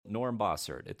Norm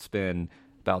Bossert, it's been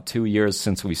about 2 years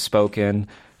since we've spoken.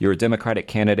 You're a Democratic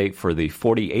candidate for the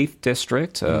 48th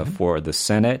District for the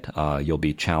Senate. You'll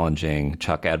be challenging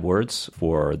Chuck Edwards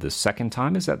for the second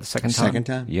time. Is that the second time? Second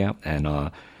time. Yeah.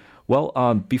 And,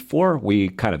 before we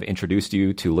kind of introduced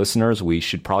you to listeners, we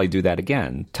should probably do that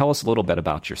again. Tell us a little bit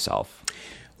about yourself.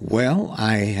 Well,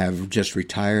 I have just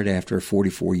retired after a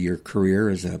 44-year career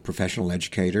as a professional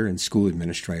educator and school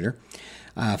administrator.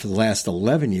 For the last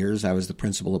 11 years, I was the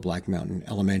principal of Black Mountain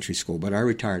Elementary School, but I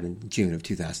retired in June of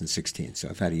 2016, so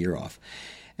I've had a year off.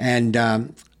 And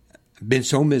been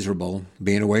so miserable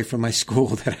being away from my school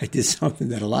that I did something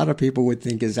that a lot of people would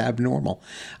think is abnormal.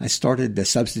 I started the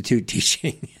substitute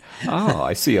teaching. Oh,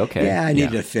 I see. Okay. Yeah, I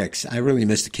needed a fix. I really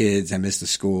miss the kids. I miss the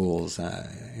schools,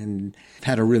 and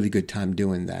had a really good time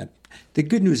doing that. The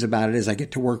good news about it is I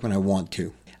get to work when I want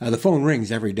to. The phone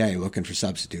rings every day looking for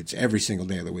substitutes, every single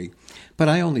day of the week. But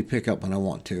I only pick up when I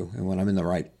want to and when I'm in the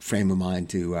right frame of mind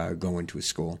to go into a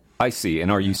school. I see.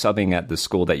 And are you subbing at the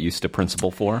school that you used to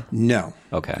principal for? No.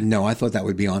 Okay. No, I thought that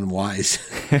would be unwise.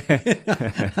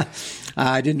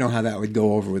 I didn't know how that would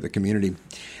go over with the community.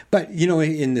 But, you know,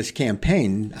 in this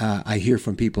campaign, I hear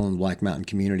from people in the Black Mountain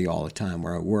community all the time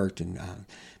where I worked, and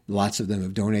lots of them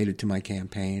have donated to my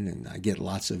campaign, and I get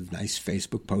lots of nice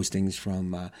Facebook postings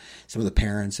from some of the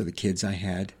parents of the kids I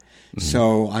had. Mm-hmm.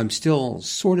 So I'm still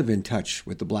sort of in touch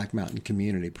with the Black Mountain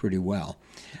community pretty well.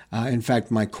 In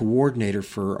fact, my coordinator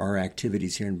for our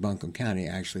activities here in Buncombe County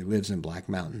actually lives in Black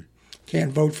Mountain.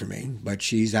 Can't vote for me, but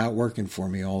she's out working for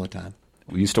me all the time.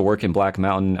 We used to work in Black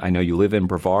Mountain. I know you live in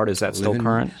Brevard. Is that still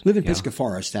current? Live in Pisgah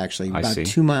Forest, actually, about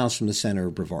 2 miles from the center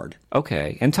of Brevard.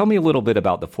 Okay. And tell me a little bit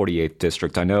about the 48th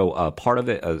District. I know part of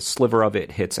it, a sliver of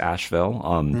it hits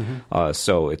Asheville.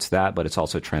 So it's that, but it's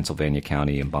also Transylvania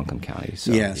County and Buncombe County.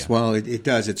 So, yes, well, it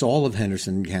does. It's all of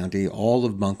Henderson County, all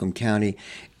of Buncombe County.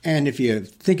 And if you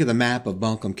think of the map of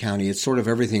Buncombe County, it's sort of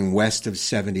everything west of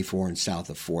 74 and south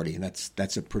of 40. And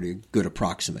that's a pretty good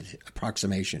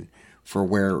approximation for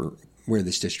where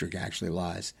this district actually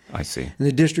lies. I see. And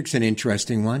the district's an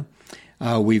interesting one.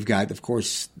 We've got, of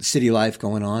course, city life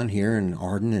going on here in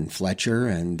Arden and Fletcher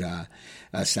and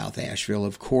South Asheville,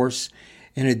 of course.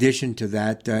 In addition to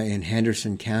that, in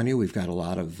Henderson County, we've got a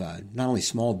lot of not only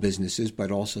small businesses, but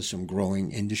also some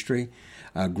growing industry,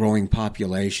 growing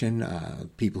population.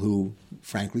 People who,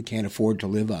 frankly, can't afford to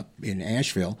live up in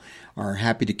Asheville are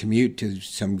happy to commute to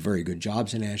some very good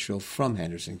jobs in Asheville from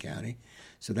Henderson County.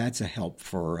 So that's a help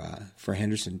for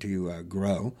Henderson to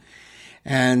grow.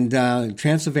 And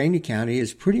Transylvania County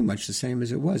is pretty much the same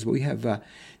as it was. We have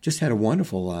just had a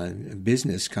wonderful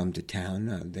business come to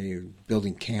town. They're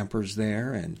building campers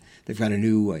there, and they've got a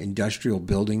new industrial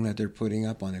building that they're putting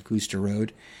up on Augusta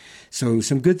Road. So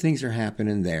some good things are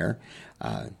happening there.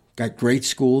 Got great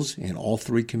schools in all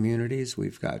three communities.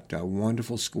 We've got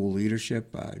wonderful school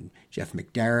leadership. Jeff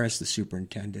McDarris, the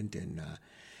superintendent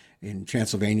in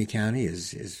Transylvania County,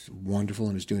 is wonderful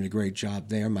and is doing a great job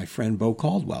there. My friend Bo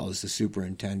Caldwell is the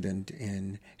superintendent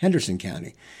in Henderson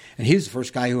County. And he was the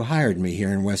first guy who hired me here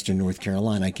in Western North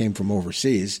Carolina. I came from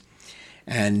overseas,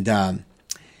 and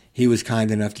he was kind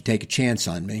enough to take a chance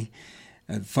on me.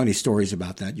 Funny stories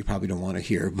about that you probably don't want to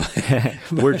hear. But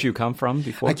where'd you come from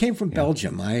before? I came from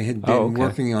Belgium. I had been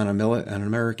working on an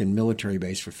American military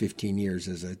base for 15 years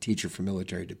as a teacher for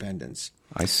military dependents.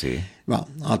 I see. Well,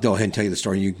 I'll go ahead and tell you the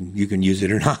story. You can use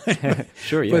it or not.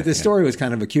 Sure, yeah. But the story was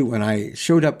kind of acute. When I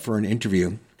showed up for an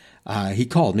interview, he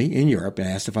called me in Europe and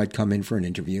asked if I'd come in for an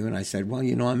interview. And I said, well,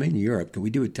 I'm in Europe. Can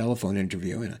we do a telephone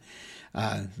interview?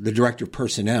 And the director of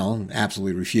personnel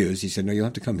absolutely refused. He said, no, you'll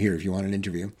have to come here if you want an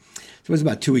interview. So it was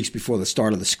about 2 weeks before the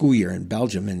start of the school year in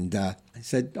Belgium. And I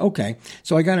said, okay.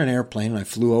 So I got an airplane and I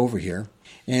flew over here.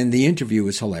 And the interview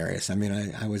was hilarious. I mean,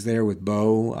 I was there with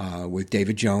Bo, with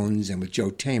David Jones, and with Joe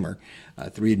Tamer,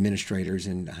 three administrators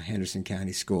in Henderson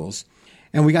County schools.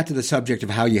 And we got to the subject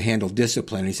of how you handle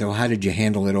discipline. He said, well, how did you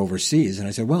handle it overseas? And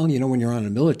I said, well, when you're on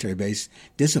a military base,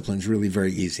 discipline's really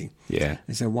very easy. Yeah.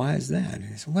 I said, why is that? And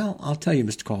he said, well, I'll tell you,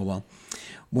 Mr. Caldwell.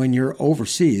 When you're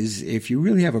overseas, if you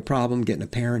really have a problem getting a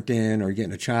parent in or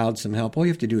getting a child some help, all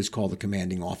you have to do is call the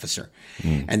commanding officer,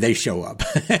 and they show up,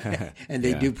 and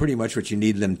they do pretty much what you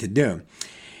need them to do.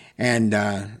 And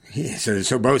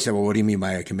so Bo said, well, what do you mean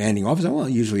by a commanding officer? Well,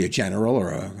 usually a general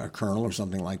or a colonel or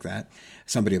something like that,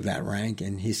 somebody of that rank.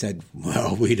 And he said,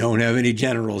 well, we don't have any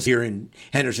generals here in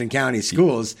Henderson County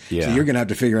schools, so you're going to have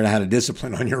to figure out how to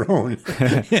discipline on your own.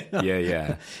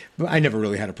 Yeah. But I never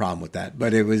really had a problem with that.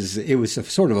 But it was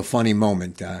sort of a funny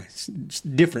moment,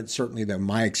 different certainly than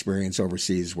my experience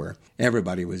overseas, where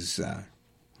everybody was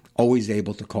always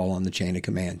able to call on the chain of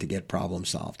command to get problems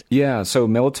solved. Yeah, so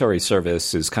military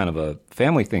service is kind of a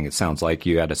family thing. It sounds like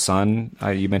you had a son,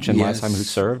 you mentioned Yes. last time, who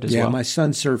served as yeah, well? my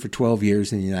son served for 12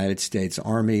 years in the United States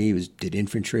Army. He did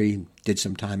infantry, did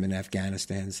some time in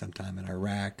Afghanistan, some time in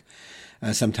Iraq,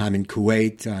 some time in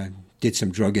Kuwait, did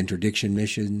some drug interdiction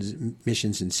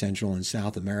missions in Central and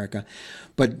South America.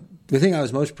 But the thing I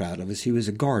was most proud of is he was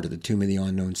a guard at the Tomb of the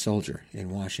Unknown Soldier in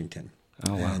Washington.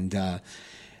 Oh, wow. And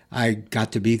I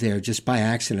got to be there just by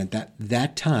accident.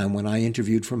 That time when I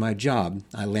interviewed for my job,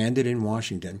 I landed in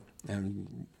Washington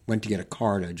and went to get a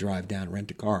car to drive down,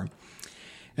 rent a car.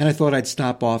 And I thought I'd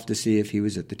stop off to see if he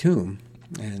was at the tomb.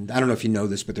 And I don't know if you know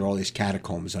this, but there are all these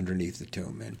catacombs underneath the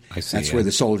tomb. And I see, that's where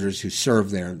the soldiers who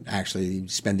serve there actually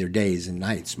spend their days and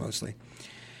nights mostly.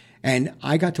 And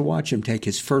I got to watch him take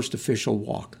his first official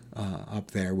walk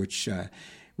up there, which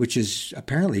is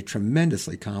apparently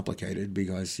tremendously complicated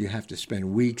because you have to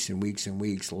spend weeks and weeks and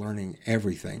weeks learning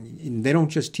everything. And they don't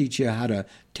just teach you how to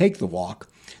take the walk.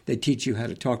 They teach you how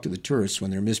to talk to the tourists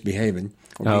when they're misbehaving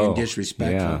or being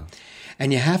disrespectful. Yeah.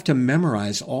 And you have to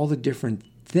memorize all the different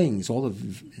things, all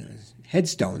the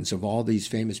headstones of all these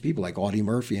famous people like Audie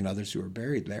Murphy and others who are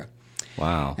buried there.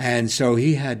 Wow. And so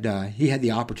he had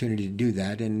the opportunity to do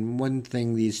that. And one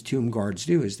thing these tomb guards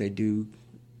do is they do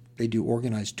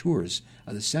organized tours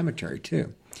of the cemetery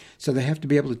too. So they have to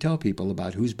be able to tell people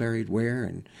about who's buried where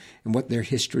and what their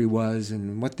history was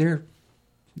and what their,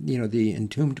 the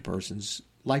entombed person's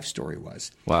life story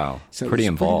was. Wow. So Pretty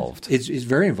involved. It's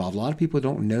very involved. A lot of people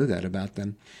don't know that about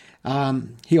them.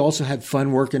 He also had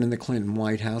fun working in the Clinton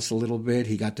White House a little bit.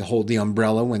 He got to hold the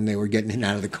umbrella when they were getting in and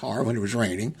out of the car when it was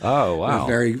raining. Oh, wow.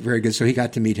 Very, very good. So he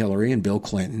got to meet Hillary and Bill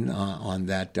Clinton on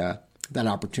that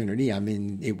opportunity. I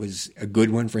mean, it was a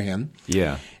good one for him.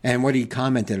 Yeah. And what he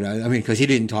commented, because he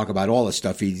didn't talk about all the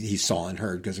stuff he saw and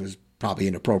heard because it was probably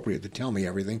inappropriate to tell me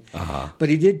everything. Uh-huh. But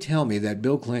he did tell me that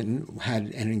Bill Clinton had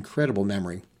an incredible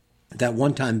memory. That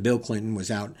one time Bill Clinton was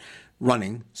out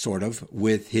running, sort of,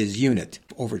 with his unit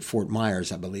over at Fort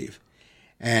Myers, I believe.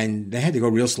 And they had to go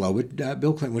real slow, but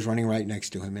Bill Clinton was running right next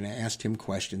to him, and I asked him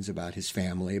questions about his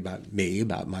family, about me,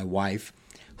 about my wife,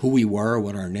 who we were,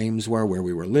 what our names were, where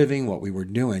we were living, what we were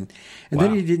doing. And Wow.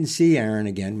 then he didn't see Aaron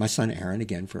again, my son Aaron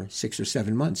again, for 6 or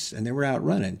 7 months, and they were out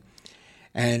running.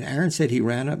 And Aaron said he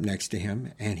ran up next to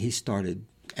him, and he started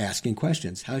asking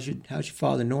questions. How's your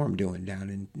father Norm doing down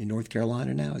in North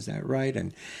Carolina now? Is that right?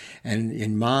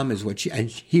 And Mom is what and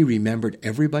he remembered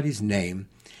everybody's name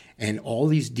and all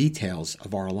these details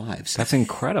of our lives. That's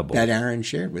incredible. That Aaron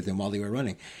shared with him while they were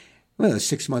running. Well, a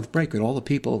 6-month break with all the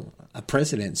people a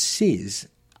president sees.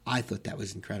 I thought that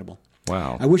was incredible.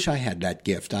 Wow. I wish I had that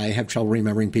gift. I have trouble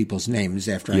remembering people's names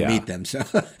after I meet them, so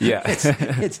Yeah.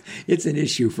 it's an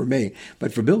issue for me.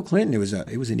 But for Bill Clinton, it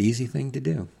was an easy thing to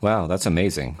do. Wow, that's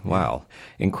amazing. Wow,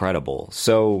 incredible.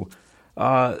 So,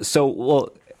 well,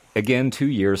 again, 2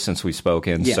 years since we've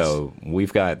spoken. Yes. So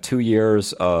we've got 2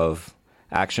 years of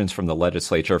actions from the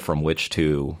legislature from which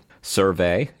to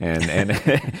survey and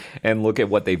and look at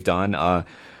what they've done.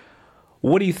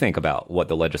 What do you think about what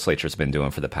the legislature's been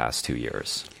doing for the past 2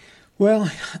 years?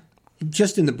 Well,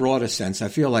 just in the broadest sense, I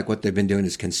feel like what they've been doing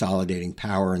is consolidating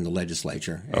power in the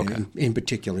legislature, and in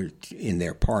particular in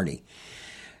their party.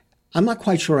 I'm not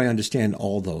quite sure I understand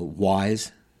all the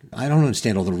whys. I don't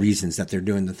understand all the reasons that they're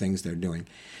doing the things they're doing.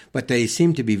 But they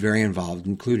seem to be very involved,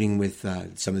 including with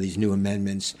some of these new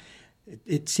amendments.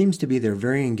 It seems to be they're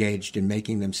very engaged in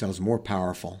making themselves more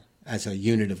powerful as a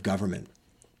unit of government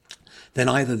than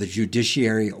either the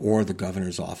judiciary or the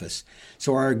governor's office.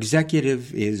 So our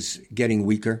executive is getting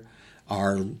weaker,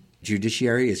 our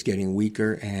judiciary is getting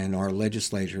weaker, and our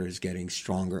legislature is getting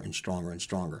stronger and stronger and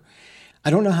stronger. I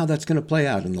don't know how that's going to play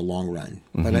out in the long run,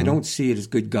 but I don't see it as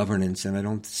good governance, and I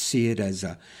don't see it as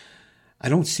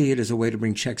a way to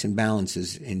bring checks and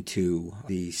balances into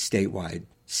the statewide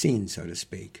scene, so to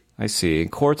speak. I see.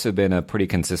 Courts have been a pretty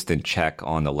consistent check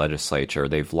on the legislature.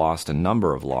 They've lost a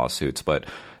number of lawsuits, but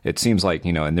it seems like,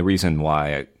 and the reason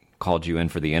why I called you in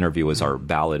for the interview is our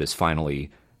ballot is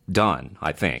finally done,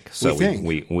 I think. So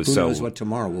Who knows what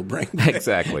tomorrow will bring?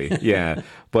 Exactly. Yeah.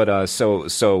 But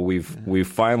so we've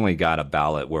finally got a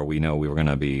ballot where we know we were going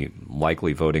to be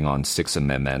likely voting on 6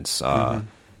 amendments.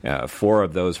 4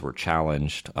 of those were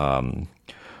challenged.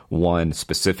 One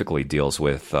specifically deals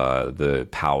with the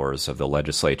powers of the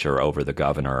legislature over the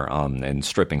governor and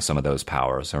stripping some of those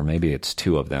powers, or maybe it's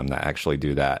 2 of them that actually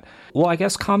do that. Well, I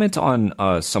guess comment on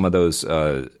some of those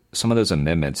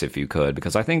amendments, if you could,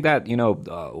 because I think that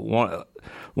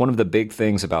one of the big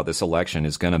things about this election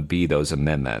is going to be those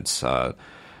amendments.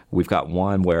 We've got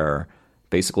one where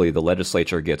basically the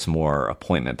legislature gets more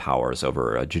appointment powers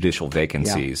over judicial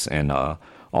vacancies and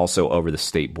also over the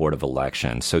State Board of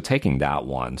Elections. So taking that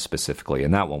one specifically,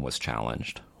 and that one was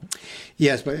challenged.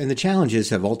 Yes, and the challenges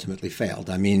have ultimately failed.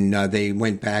 I mean, they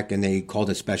went back and they called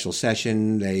a special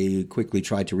session. They quickly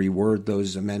tried to reword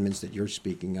those amendments that you're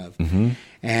speaking of.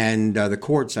 And the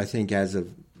courts, I think, as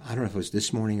of, I don't know if it was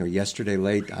this morning or yesterday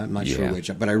late, I'm not sure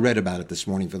which, but I read about it this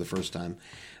morning for the first time,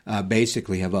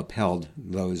 basically have upheld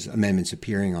those amendments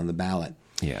appearing on the ballot.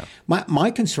 Yeah. My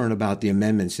concern about the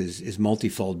amendments is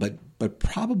multifold, but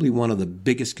probably one of the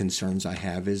biggest concerns I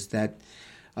have is that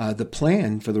the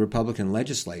plan for the Republican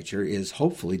legislature is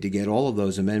hopefully to get all of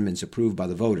those amendments approved by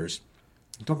the voters.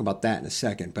 I'll talk about that in a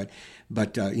second,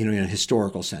 but in a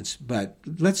historical sense. But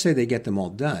let's say they get them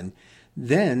all done.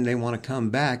 Then they want to come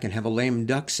back and have a lame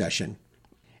duck session.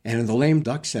 And in the lame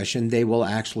duck session, they will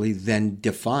actually then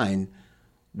define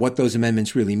what those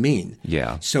amendments really mean.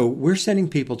 Yeah. So we're sending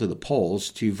people to the polls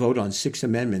to vote on 6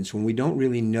 amendments when we don't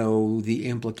really know the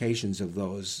implications of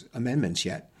those amendments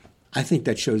yet. I think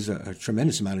that shows a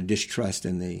tremendous amount of distrust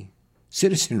in the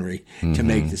citizenry to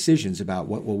make decisions about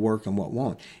what will work and what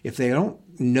won't. If they don't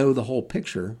know the whole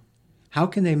picture, how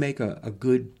can they make a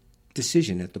good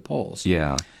decision at the polls?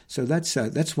 Yeah. So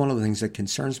that's one of the things that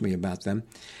concerns me about them.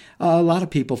 A lot of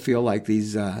people feel like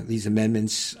these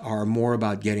amendments are more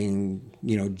about getting,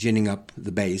 ginning up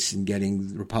the base and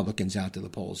getting Republicans out to the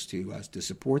polls to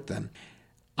support them.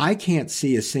 I can't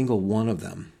see a single one of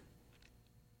them.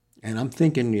 And I'm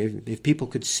thinking if people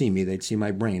could see me, they'd see my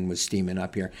brain was steaming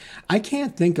up here. I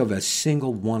can't think of a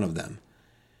single one of them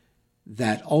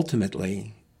that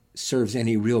ultimately serves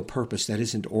any real purpose that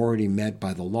isn't already met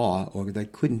by the law or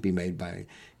that couldn't be met by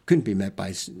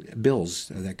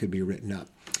bills that could be written up.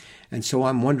 And so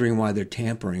I'm wondering why they're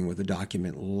tampering with a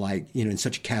document like, in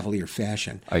such a cavalier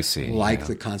fashion. I see. Like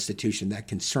the Constitution. That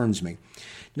concerns me.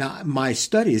 Now, my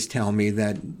studies tell me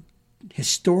that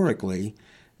historically,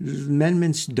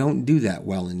 amendments don't do that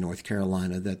well in North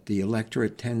Carolina, that the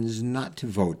electorate tends not to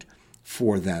vote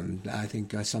for them. I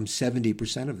think some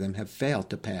 70% of them have failed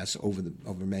to pass over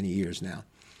many years now.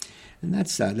 And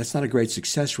that's not a great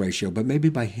success ratio, but maybe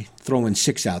by throwing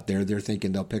 6 out there, they're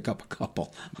thinking they'll pick up a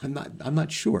couple. I'm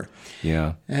not sure.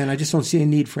 Yeah. And I just don't see a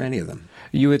need for any of them.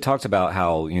 You had talked about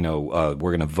how, we're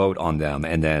going to vote on them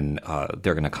and then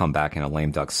they're going to come back in a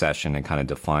lame duck session and kind of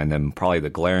define them. Probably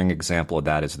the glaring example of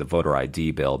that is the voter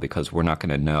ID bill, because we're not going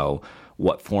to know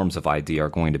what forms of ID are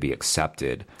going to be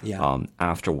accepted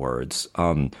afterwards.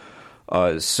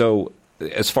 So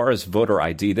as far as voter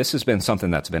ID, this has been something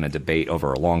that's been a debate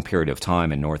over a long period of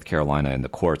time in North Carolina, and the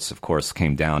courts, of course,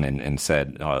 came down and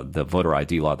said the voter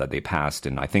ID law that they passed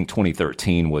in, I think,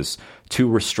 2013 was too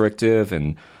restrictive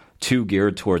and too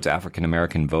geared towards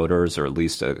African-American voters, or at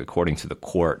least according to the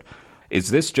court.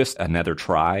 Is this just another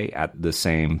try at the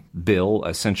same bill,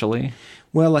 essentially?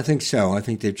 Well, I think so. I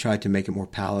think they've tried to make it more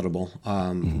palatable,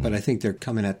 but I think they're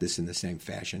coming at this in the same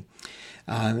fashion.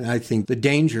 I think the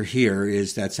danger here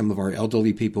is that some of our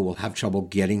elderly people will have trouble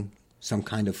getting some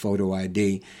kind of photo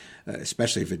ID,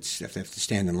 especially if they have to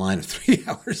stand in line of 3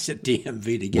 hours at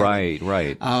DMV to get it.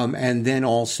 Right. And then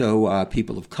also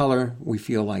people of color, we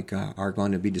feel like are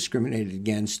going to be discriminated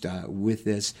against with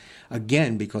this,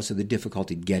 again, because of the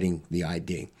difficulty getting the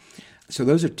ID. So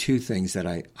those are 2 things that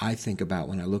I think about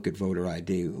when I look at voter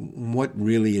ID. What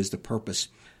really is the purpose?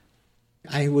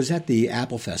 I was at the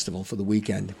Apple Festival for the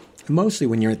weekend. Mostly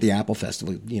when you're at the Apple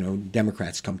Festival,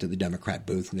 Democrats come to the Democrat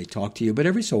booth and they talk to you. But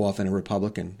every so often a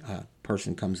Republican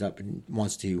person comes up and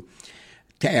wants to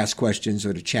ask questions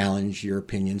or to challenge your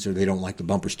opinions, or they don't like the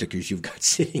bumper stickers you've got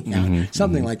sitting out,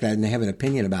 something like that, and they have an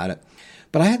opinion about it.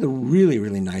 But I had a really,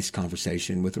 really nice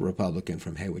conversation with a Republican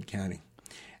from Haywood County.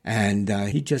 And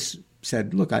he just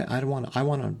said, look, I want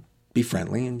to be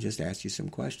friendly and just ask you some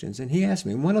questions. And he asked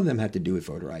me, one of them had to do with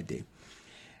voter ID.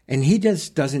 And he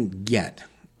just doesn't get,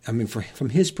 from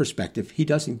his perspective, he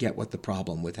doesn't get what the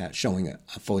problem with showing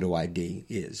a photo ID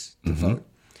is to vote.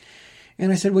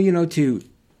 And I said, well, to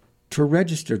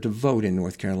register to vote in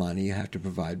North Carolina, you have to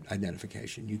provide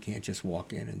identification. You can't just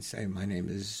walk in and say, my name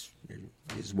is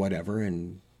whatever,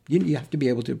 and you have to be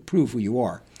able to prove who you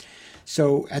are.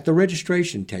 So at the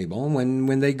registration table,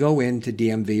 when they go into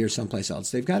DMV or someplace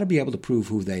else, they've got to be able to prove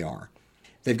who they are.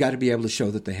 They've got to be able to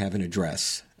show that they have an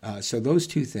address. So those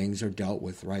 2 things are dealt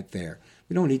with right there.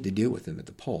 We don't need to deal with them at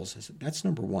the polls. That's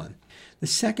number one. The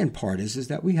second part is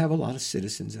that we have a lot of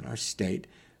citizens in our state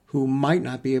who might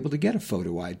not be able to get a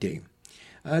photo ID.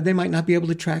 they might not be able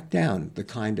to track down the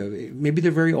kind of, maybe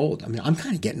they're very old. I mean, I'm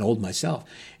kind of getting old myself.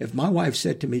 If my wife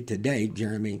said to me today,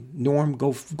 Jeremy, Norm,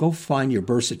 go find your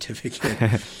birth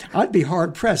certificate, I'd be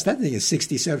hard pressed. That thing is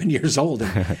 67 years old.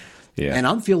 And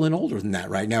I'm feeling older than that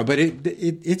right now, but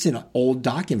it's an old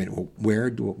document. Where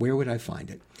would I find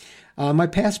it? My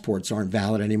passports aren't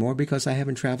valid anymore because I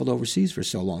haven't traveled overseas for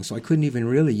so long, so I couldn't even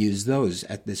really use those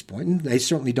at this point. And they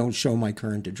certainly don't show my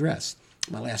current address.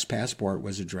 My last passport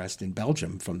was addressed in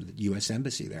Belgium from the U.S.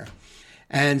 Embassy there.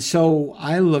 And so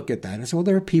I look at that and I said, well,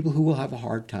 there are people who will have a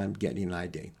hard time getting an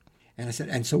ID. And I said,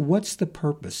 and so what's the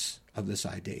purpose of this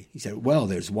ID? He said, well,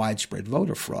 there's widespread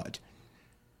voter fraud.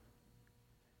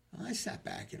 I sat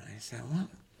back and I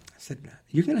said,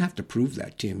 you're going to have to prove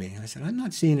that to me. I said, I'm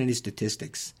not seeing any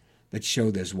statistics that show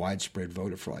there's widespread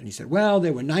voter fraud. And he said, well,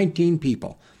 there were 19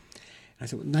 people. And I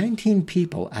said, well, 19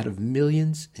 people out of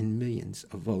millions and millions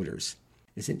of voters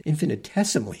is an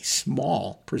infinitesimally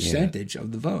small percentage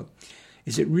of the vote.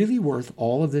 Is it really worth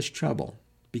all of this trouble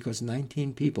because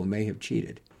 19 people may have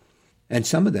cheated? And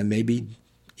some of them may be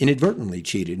inadvertently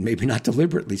cheated, maybe not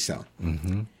deliberately so.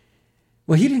 Mm-hmm.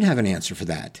 Well, he didn't have an answer for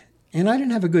that. And I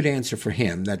didn't have a good answer for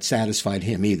him that satisfied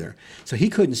him either. So he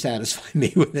couldn't satisfy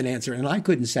me with an answer, and I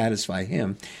couldn't satisfy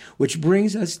him, which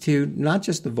brings us to not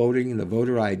just the voting and the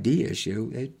voter ID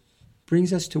issue. It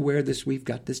brings us to where we've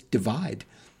got this divide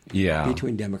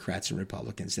between Democrats and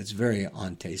Republicans. That's very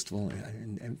untasteful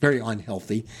and very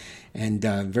unhealthy and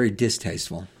very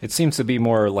distasteful. It seems to be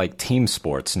more like team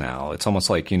sports now. It's almost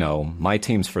like, my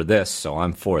team's for this, so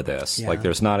I'm for this. Yeah. Like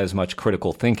there's not as much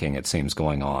critical thinking, it seems,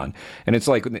 going on. And it's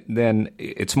like then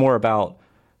it's more about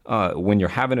when you're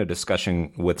having a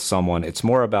discussion with someone, it's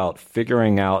more about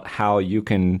figuring out how you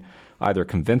can either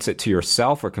convince it to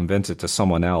yourself or convince it to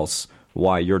someone else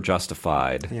why you're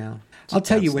justified. Yeah. I'll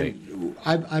tell you, when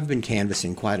I've been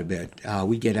canvassing quite a bit.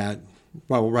 We get out,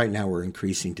 well, right now we're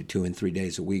increasing to 2 and 3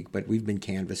 days a week, but we've been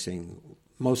canvassing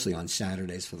mostly on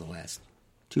Saturdays for the last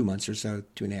 2 months or so,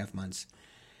 2.5 months.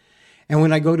 And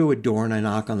when I go to a door and I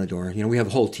knock on the door, we have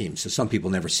a whole team, so some people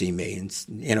never see me,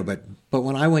 and but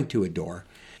when I went to a door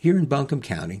here in Buncombe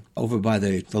County, over by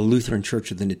the Lutheran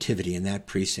Church of the Nativity in that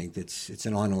precinct, it's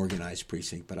an unorganized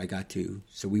precinct, but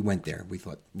so we went there. We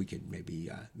thought we could maybe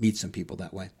meet some people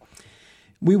that way.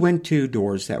 We went to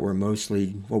doors that were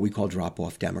mostly what we call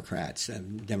drop-off Democrats,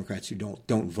 Democrats who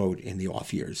don't vote in the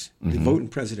off years. Mm-hmm. They vote in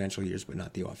presidential years, but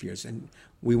not the off years. And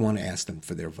we want to ask them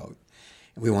for their vote.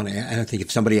 And I think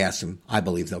if somebody asks them, I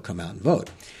believe they'll come out and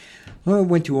vote. Well, I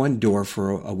went to one door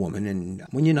for a woman, and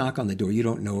when you knock on the door, you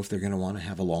don't know if they're going to want to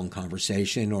have a long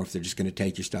conversation or if they're just going to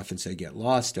take your stuff and say, get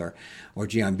lost, or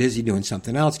gee, I'm busy doing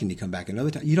something else. Can you come back another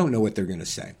time? You don't know what they're going to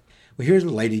say. Well, here's a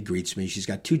lady greets me. She's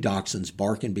got 2 dachshunds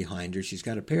barking behind her. She's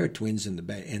got a pair of twins in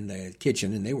the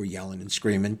kitchen, and they were yelling and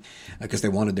screaming because they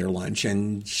wanted their lunch.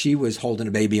 And she was holding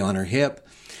a baby on her hip.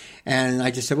 And I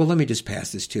just said, well, let me just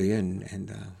pass this to you.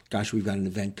 And gosh, we've got an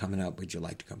event coming up. Would you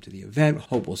like to come to the event?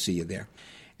 Hope we'll see you there.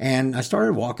 And I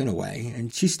started walking away,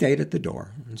 and she stayed at the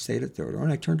door.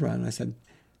 And I turned around and I said,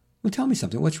 well, tell me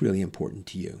something. What's really important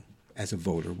to you as a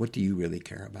voter? What do you really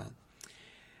care about?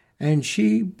 And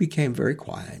she became very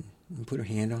quiet and put her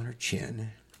hand on her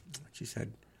chin. She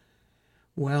said,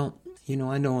 well,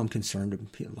 I know I'm concerned,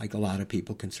 like a lot of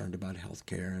people, concerned about health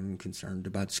care and concerned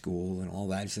about school and all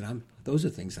that. She said, those are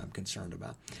things I'm concerned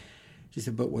about. She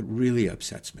said, but what really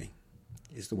upsets me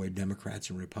is the way Democrats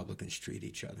and Republicans treat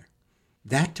each other.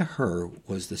 That, to her,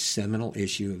 was the seminal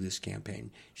issue of this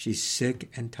campaign. She's sick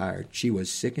and tired. She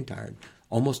was sick and tired,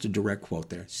 almost a direct quote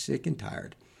there, sick and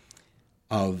tired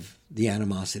of the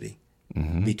animosity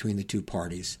between the two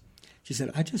parties. She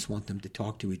said, I just want them to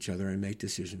talk to each other and make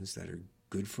decisions that are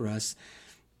good for us.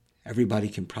 Everybody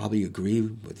can probably agree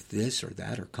with this or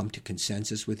that or come to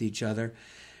consensus with each other.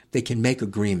 They can make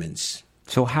agreements.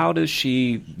 So how does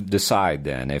she decide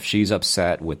then if she's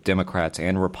upset with Democrats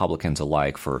and Republicans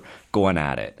alike for going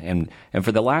at it? And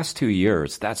for the last 2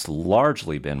 years, that's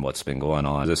largely been what's been going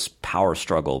on, this power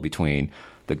struggle between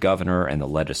the governor and the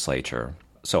legislature.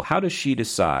 So how does she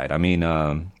decide? I mean,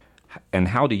 and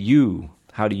how do you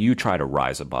try to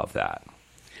rise above that?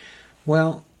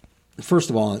 Well,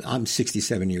 first of all, I'm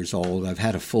 67 years old. I've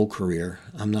had a full career.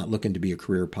 I'm not looking to be a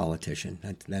career politician.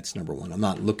 That's number one. I'm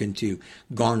not looking to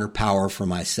garner power for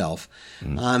myself.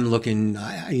 I'm looking,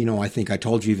 I think I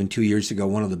told you even 2 years ago,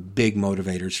 one of the big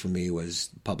motivators for me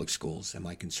was public schools and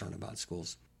my concern about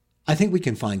schools. I think we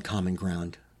can find common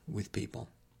ground with people.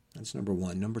 That's number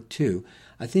one. Number two,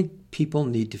 I think people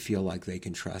need to feel like they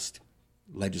can trust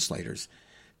legislators.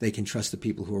 They can trust the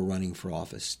people who are running for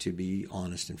office to be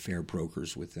honest and fair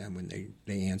brokers with them when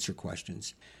they answer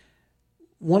questions.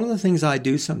 one of the things I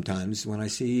do sometimes when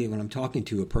I'm talking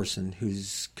to a person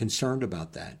who's concerned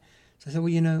about that, is I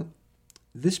say, well,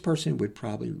 this person would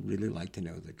probably really like to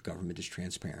know that government is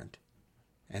transparent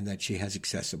and that she has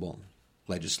accessible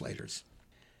legislators.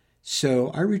 So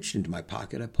I reached into my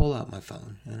pocket, I pulled out my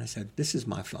phone, and I said, this is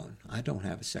my phone. I don't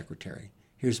have a secretary.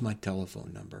 Here's my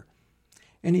telephone number.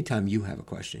 Anytime you have a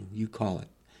question, you call it.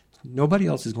 Nobody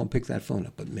else is going to pick that phone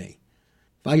up but me.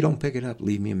 If I don't pick it up,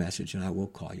 leave me a message and I will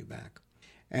call you back.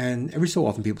 And every so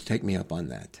often people take me up on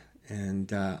that.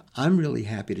 And I'm really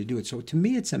happy to do it. So to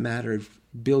me, it's a matter of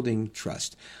building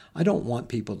trust. I don't want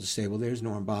people to say, well, there's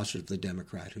Norm Bossert, the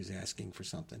Democrat, who's asking for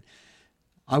something.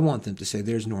 I want them to say,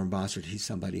 there's Norm Bossert. He's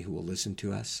somebody who will listen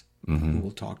to us, who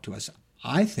will talk to us.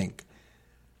 I think,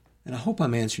 and I hope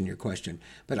I'm answering your question,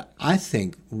 but I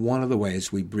think one of the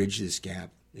ways we bridge this gap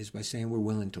is by saying we're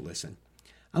willing to listen.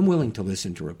 I'm willing to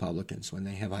listen to Republicans when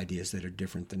they have ideas that are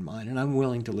different than mine, and I'm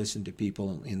willing to listen to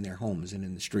people in their homes and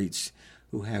in the streets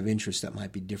who have interests that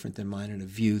might be different than mine and a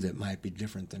view that might be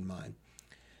different than mine.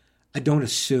 I don't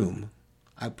assume.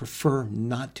 I prefer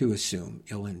not to assume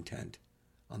ill intent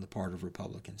on the part of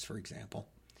Republicans, for example.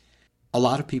 A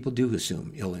lot of people do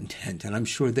assume ill intent, and I'm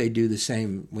sure they do the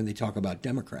same when they talk about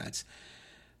Democrats.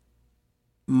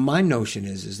 My notion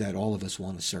is that all of us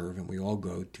want to serve, and we all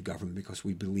go to government because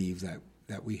we believe that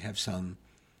we have some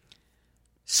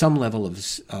level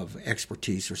of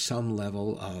expertise or some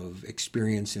level of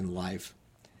experience in life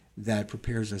that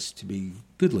prepares us to be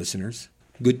good listeners,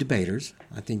 good debaters.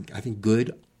 I think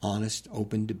good, honest,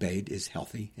 open debate is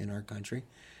healthy in our country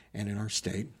and in our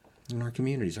state, in our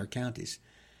communities, our counties.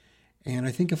 And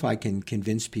I think if I can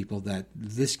convince people that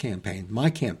this campaign, my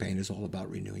campaign, is all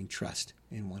about renewing trust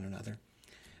in one another.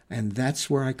 And that's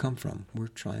where I come from. We're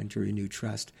trying to renew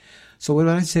trust. So what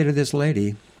I say to this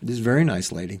lady, this very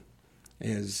nice lady,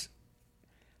 is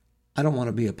I don't want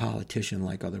to be a politician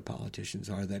like other politicians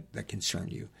are that concern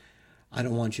you. I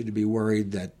don't want you to be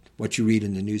worried that what you read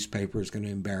in the newspaper is going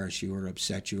to embarrass you or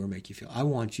upset you or make you feel. I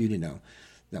want you to know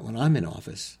that when I'm in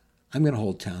office, I'm going to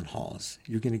hold town halls.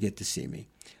 You're going to get to see me.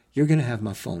 You're going to have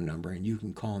my phone number, and you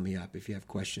can call me up if you have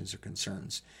questions or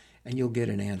concerns, and you'll get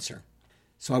an answer.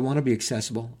 So I want to be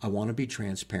accessible. I want to be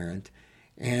transparent.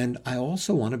 And I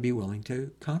also want to be willing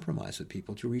to compromise with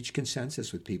people, to reach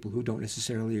consensus with people who don't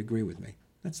necessarily agree with me.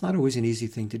 That's not always an easy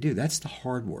thing to do. That's the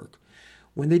hard work.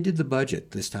 When they did the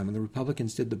budget this time, when the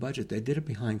Republicans did the budget, they did it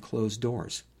behind closed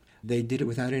doors. They did it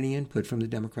without any input from the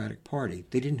Democratic Party.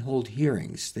 They didn't hold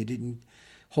hearings. They didn't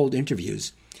hold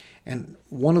interviews. And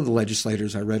one of the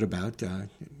legislators I read about, I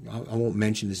won't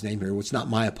mention his name here, it's not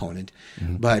my opponent,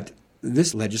 but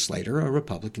this legislator, a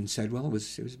Republican, said, well, it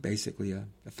was basically a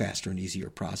faster and easier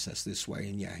process this way.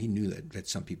 And yeah, he knew that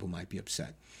some people might be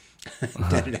upset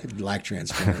that it lacked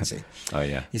transparency. Oh,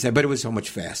 yeah. He said, but it was so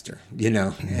much faster,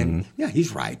 And yeah,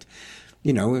 he's right.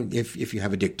 If you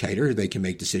have a dictator, they can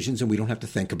make decisions and we don't have to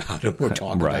think about them or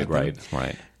talk about them.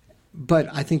 Right. But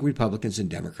I think Republicans and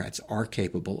Democrats are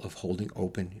capable of holding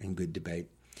open and good debate.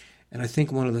 And I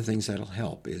think one of the things that'll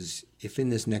help is if in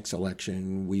this next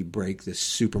election we break this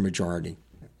supermajority,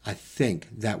 I think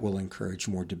that will encourage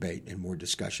more debate and more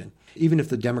discussion. Even if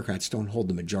the Democrats don't hold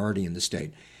the majority in the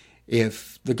state,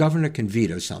 if the governor can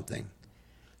veto something,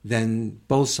 then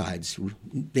both sides,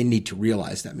 they need to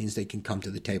realize that means they can come to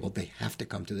the table. They have to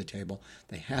come to the table.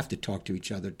 They have to talk to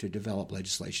each other to develop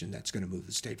legislation that's going to move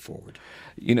the state forward.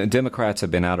 Democrats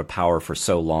have been out of power for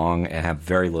so long and have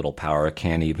very little power,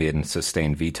 can't even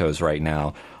sustain vetoes right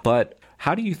now. But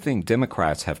how do you think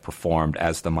Democrats have performed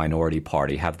as the minority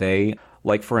party? Have they,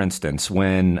 like, for instance,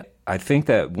 when I think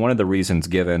that one of the reasons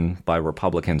given by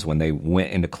Republicans when they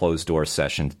went into closed-door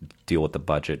session to deal with the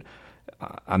budget,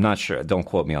 I'm not sure, don't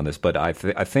quote me on this, but I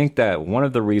think that one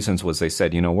of the reasons was they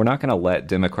said, we're not going to let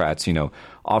Democrats,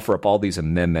 offer up all these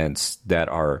amendments that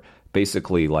are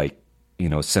basically like,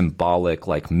 symbolic,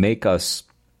 like make us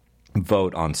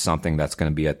vote on something that's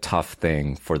going to be a tough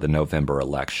thing for the November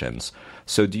elections.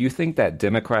 So do you think that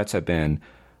Democrats have been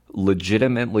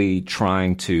legitimately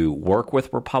trying to work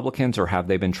with Republicans, or have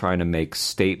they been trying to make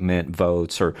statement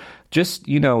votes, or just,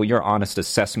 your honest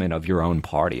assessment of your own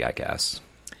party, I guess?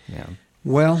 Yeah.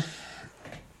 Well,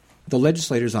 the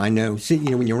legislators I know,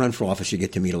 when you run for office, you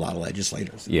get to meet a lot of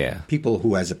legislators. Yeah. People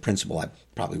who, as a principal, I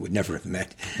probably would never have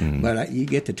met, but you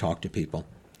get to talk to people.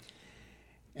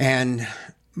 And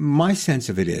my sense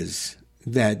of it is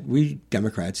that we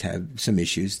Democrats have some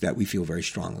issues that we feel very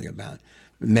strongly about.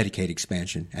 Medicaid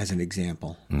expansion, as an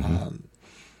example.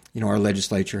 Our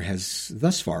legislature has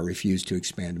thus far refused to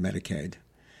expand Medicaid.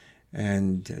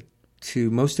 And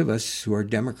to most of us who are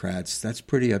Democrats, that's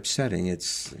pretty upsetting.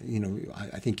 It's,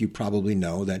 I think you probably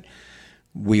know that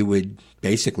we would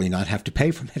basically not have to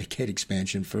pay for Medicaid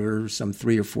expansion for some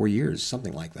 3 or 4 years,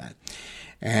 something like that.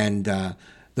 And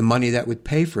the money that would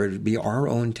pay for it would be our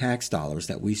own tax dollars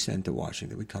that we send to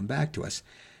Washington would come back to us.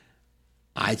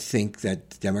 I think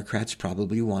that Democrats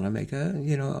probably want to make a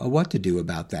what to do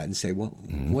about that and say, well,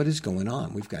 what is going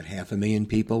on? We've got 500,000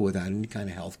 people without any kind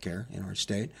of health care in our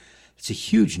state. It's a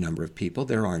huge number of people.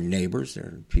 They're our neighbors. There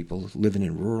are people living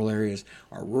in rural areas.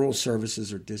 Our rural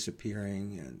services are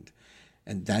disappearing,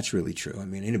 and that's really true. I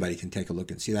mean, anybody can take a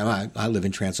look and see that. I live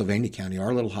in Transylvania County.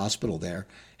 Our little hospital there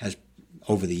has,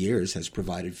 over the years, has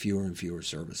provided fewer and fewer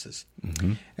services.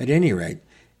 Mm-hmm. At any rate,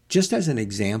 just as an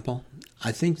example,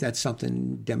 I think that's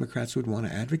something Democrats would want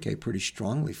to advocate pretty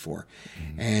strongly for.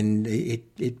 Mm-hmm. And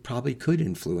it probably could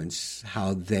influence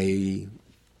how they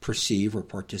perceive or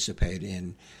participate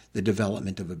in the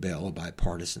development of a bill, a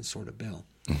bipartisan sort of bill.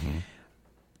 Mm-hmm.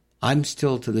 I'm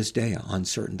still to this day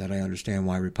uncertain that I understand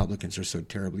why Republicans are so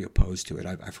terribly opposed to it.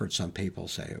 I've heard some people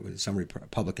say it. Some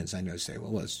Republicans I know say,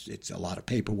 well, it's a lot of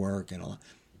paperwork and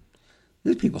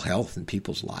there's people's health and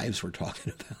people's lives we're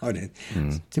talking about.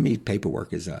 And to me,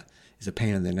 paperwork is a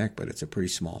pain in the neck, but it's a pretty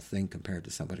small thing compared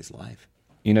to somebody's life.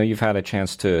 You know, you've had a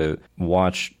chance to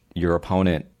watch your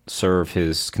opponent serve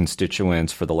his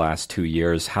constituents for the last 2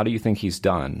 years. How do you think he's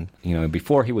done? You know,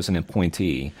 before he was an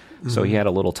appointee, so he had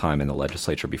a little time in the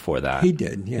legislature before that. He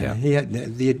did, yeah.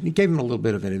 It gave him a little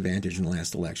bit of an advantage in the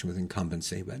last election with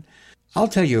incumbency. But I'll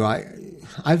tell you,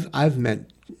 I've met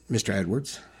Mr.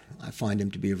 Edwards. I find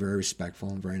him to be a very respectful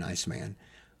and very nice man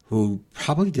who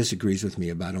probably disagrees with me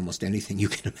about almost anything you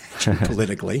can imagine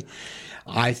politically.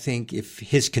 I think if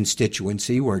his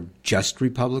constituency were just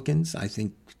Republicans, I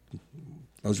think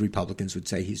those Republicans would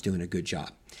say he's doing a good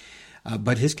job.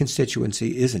 But his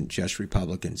constituency isn't just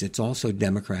Republicans. It's also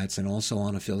Democrats and also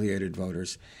unaffiliated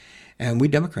voters. And we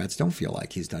Democrats don't feel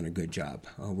like he's done a good job.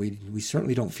 We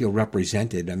certainly don't feel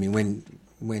represented. I mean,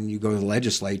 when you go to the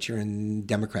legislature and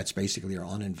Democrats basically are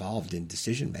uninvolved in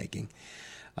decision-making,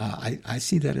 I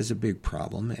see that as a big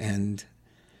problem. And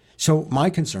so my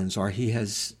concerns are he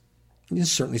has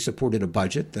certainly supported a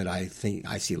budget that I think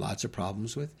I see lots of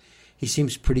problems with. He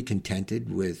seems pretty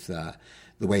contented with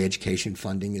the way education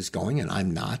funding is going, and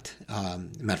I'm not.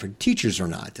 Matter of fact, teachers are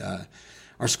not.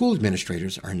 Our school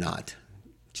administrators are not.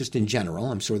 Just in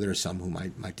general, I'm sure there are some who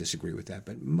might disagree with that,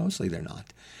 but mostly they're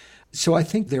not. So I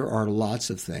think there are lots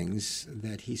of things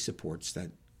that he supports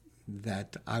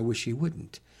that I wish he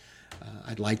wouldn't.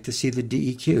 I'd like to see the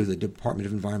DEQ, the Department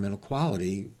of Environmental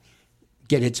Quality,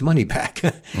 get its money back.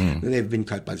 They've been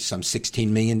cut by some $16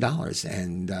 million,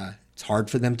 and it's hard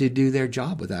for them to do their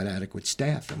job without adequate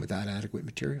staff and without adequate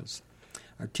materials.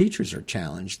 Our teachers are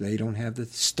challenged. They don't have the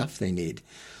stuff they need.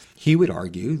 He would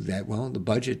argue that, well, the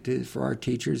budget for our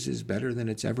teachers is better than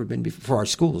it's ever been before. For our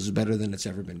schools is better than it's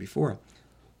ever been before.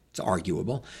 It's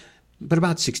arguable. But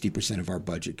about 60% of our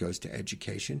budget goes to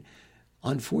education.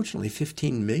 Unfortunately,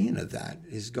 $15 million of that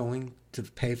is going to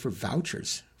pay for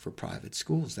vouchers for private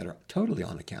schools that are totally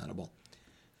unaccountable.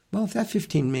 Well, if that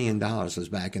 $15 million was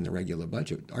back in the regular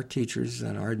budget, our teachers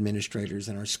and our administrators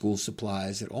and our school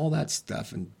supplies and all that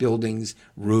stuff and buildings,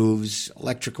 roofs,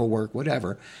 electrical work,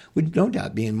 whatever, would no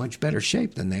doubt be in much better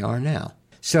shape than they are now.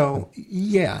 So,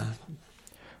 yeah,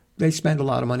 they spend a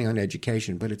lot of money on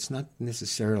education, but it's not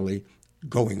necessarily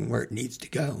going where it needs to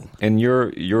go. And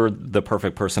you're the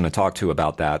perfect person to talk to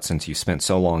about that, since you spent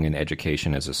so long in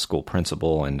education as a school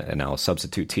principal and now a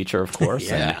substitute teacher, of course.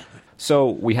 Yeah. And so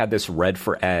we had this Red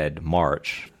for Ed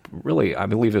march. Really, I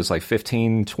believe it was like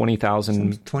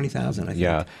 20,000. 20,000, I think.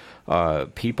 Yeah.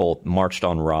 People marched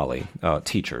on Raleigh,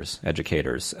 teachers,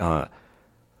 educators.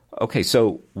 Okay,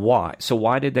 so why? So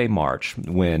why did they march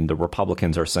when the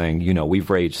Republicans are saying, you know, we've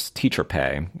raised teacher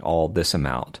pay all this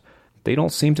amount? They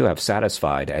don't seem to have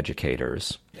satisfied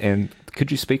educators. And could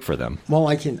you speak for them? Well,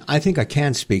 I think I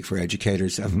can speak for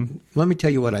educators. Let me tell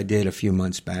you what I did a few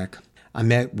months back. I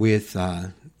met with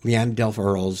Leanna Delph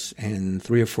Earls and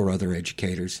 3 or 4 other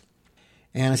educators.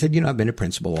 And I said, you know, I've been a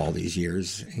principal all these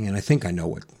years, and I think I know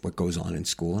what goes on in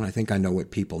school, and I think I know what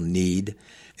people need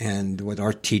and what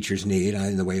our teachers need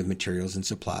in the way of materials and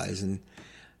supplies. And I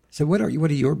said, what are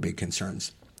your big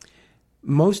concerns?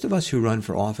 Most of us who run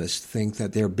for office think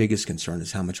that their biggest concern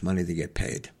is how much money they get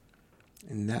paid.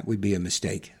 And that would be a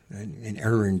mistake, an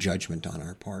error in judgment on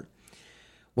our part.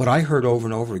 What I heard over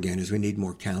and over again is we need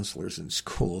more counselors in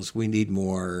schools. We need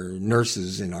more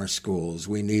nurses in our schools.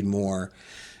 We need more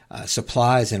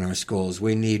supplies in our schools.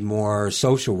 We need more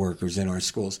social workers in our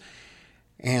schools.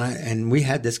 And we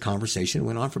had this conversation. It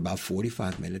went on for about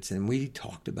 45 minutes, and we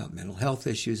talked about mental health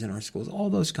issues in our schools,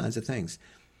 all those kinds of things.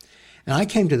 And I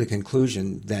came to the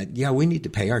conclusion that, yeah, we need to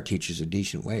pay our teachers a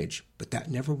decent wage, but that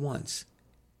never once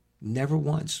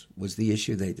was the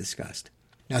issue they discussed.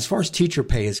 Now, as far as teacher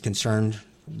pay is concerned,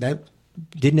 that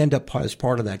didn't end up as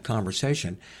part of that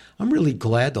conversation. I'm really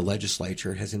glad the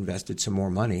legislature has invested some more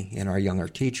money in our younger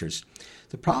teachers.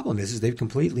 The problem is they've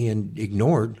completely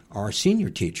ignored our senior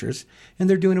teachers, and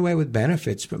they're doing away with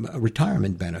benefits,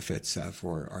 retirement benefits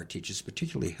for our teachers,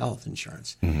 particularly health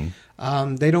insurance.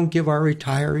 Mm-hmm. They don't give our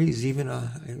retirees even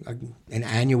an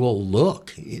annual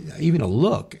look, even a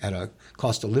look at a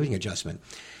cost of living adjustment.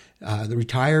 The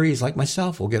retirees, like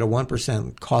myself, will get a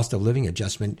 1% cost of living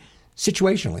adjustment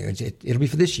situationally. It'll be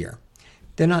for this year.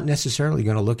 They're not necessarily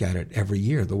going to look at it every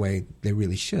year the way they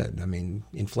really should. I mean,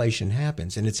 inflation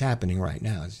happens, and it's happening right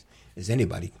now, as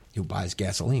anybody who buys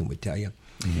gasoline would tell you.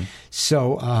 Mm-hmm.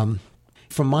 So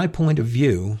from my point of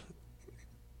view,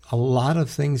 a lot of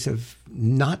things have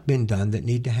not been done that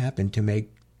need to happen to make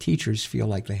teachers feel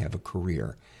like they have a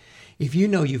career. If you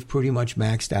know you've pretty much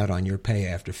maxed out on your pay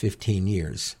after 15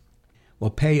 years,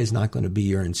 well, pay is not going to be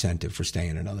your incentive for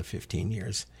staying another 15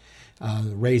 years.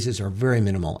 Raises are very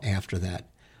minimal after that.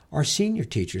 Our senior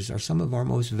teachers are some of our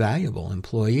most valuable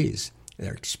employees.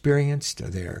 They're experienced.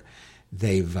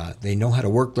 They know how to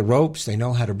work the ropes. They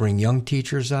know how to bring young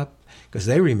teachers up because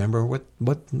they remember what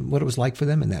it was like for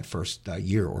them in that first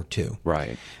year or two.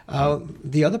 Right.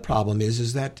 The other problem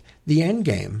is that the end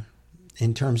game,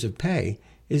 in terms of pay,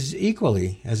 is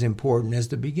equally as important as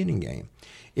the beginning game.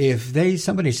 If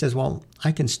somebody says, "Well,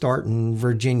 I can start in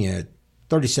Virginia at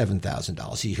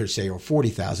 $37,000 a year, say, or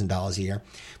 $40,000 a year.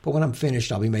 But when I'm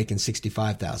finished, I'll be making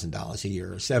 $65,000 a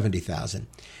year or $70,000.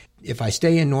 If I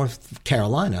stay in North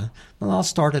Carolina, well, I'll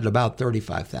start at about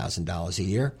 $35,000 a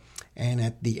year. And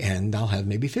at the end, I'll have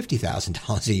maybe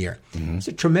 $50,000 a year. Mm-hmm. It's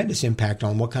a tremendous impact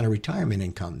on what kind of retirement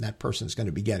income that person's going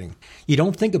to be getting. You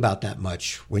don't think about that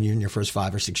much when you're in your first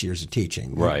 5 or 6 years of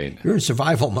teaching. Right. You're in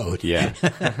survival mode. Yeah.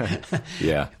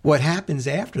 Yeah. What happens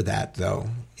after that, though,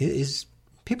 is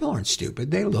people aren't stupid.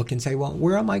 They look and say, well,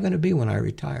 where am I going to be when I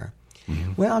retire?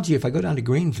 Mm-hmm. Well, gee, if I go down to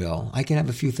Greenville, I can have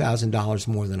a few $1,000s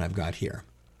more than I've got here.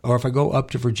 Or if I go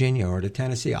up to Virginia or to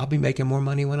Tennessee, I'll be making more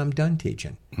money when I'm done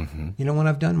teaching. Mm-hmm. When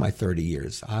I've done my 30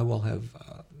 years, I will have,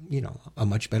 a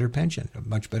much better pension, a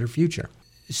much better future.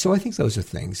 So I think those are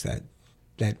things that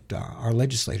our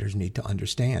legislators need to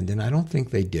understand, and I don't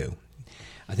think they do.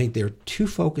 I think they're too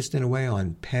focused in a way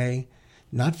on pay,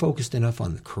 not focused enough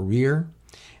on the career,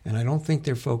 and I don't think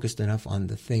they're focused enough on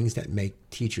the things that make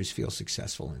teachers feel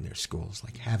successful in their schools,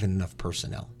 like having enough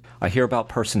personnel. I hear about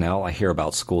personnel. I hear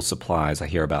about school supplies. I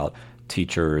hear about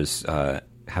teachers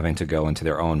having to go into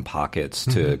their own pockets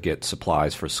to mm-hmm. get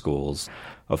supplies for schools.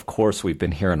 Of course, we've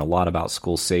been hearing a lot about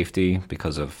school safety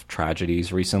because of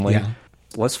tragedies recently. Yeah.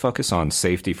 Let's focus on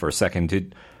safety for a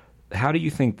second. How do you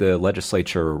think the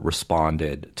legislature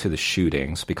responded to the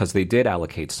shootings? Because they did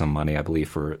allocate some money, I believe,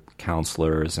 for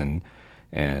counselors and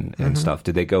mm-hmm. stuff.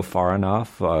 Did they go far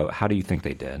enough? How do you think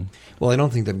they did? Well, I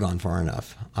don't think they've gone far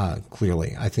enough,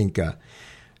 clearly. I think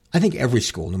every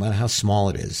school, no matter how small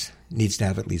it is, needs to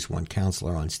have at least one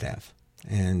counselor on staff.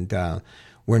 And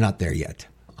we're not there yet.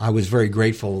 I was very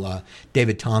grateful.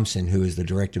 David Thompson, who is the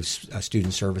Director of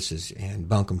Student Services in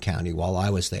Buncombe County while I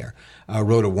was there,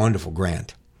 wrote a wonderful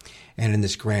grant. And in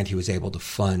this grant, he was able to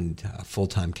fund a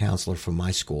full-time counselor from my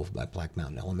school at Black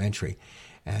Mountain Elementary.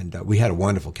 And we had a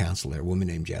wonderful counselor, a woman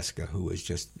named Jessica, who was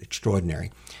just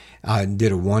extraordinary,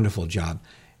 did a wonderful job.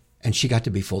 And she got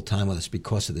to be full-time with us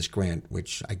because of this grant,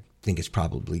 which I think is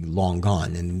probably long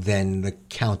gone. And then the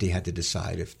county had to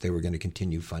decide if they were going to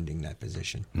continue funding that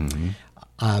position. Mm-hmm.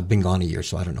 I've been gone a year,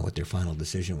 so I don't know what their final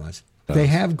decision was. They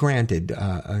have granted,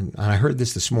 and I heard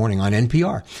this morning on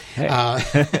NPR. Hey.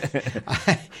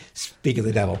 Speak of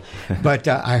the devil. But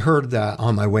I heard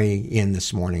on my way in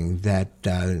this morning that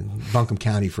Buncombe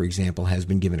County, for example, has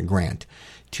been given a grant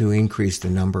to increase the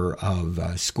number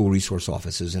of school resource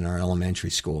officers in our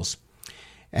elementary schools.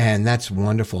 And that's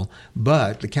wonderful.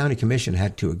 But the county commission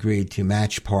had to agree to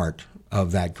match part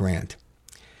of that grant.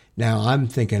 Now, I'm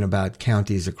thinking about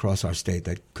counties across our state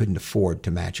that couldn't afford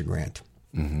to match a grant.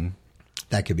 Mm-hmm.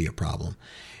 That could be a problem.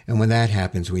 And when that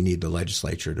happens, we need the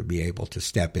legislature to be able to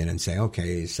step in and say,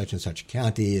 okay, such and such a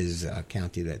county is a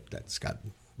county that's got,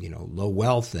 low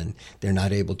wealth and they're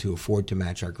not able to afford to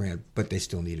match our grant, but they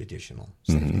still need additional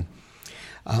safety.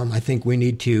 Mm-hmm. I think we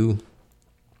need to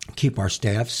keep our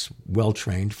staffs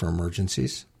well-trained for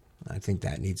emergencies. I think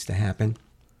that needs to happen.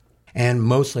 And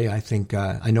mostly, I think,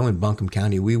 I know in Buncombe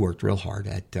County, we worked real hard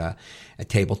at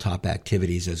tabletop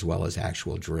activities as well as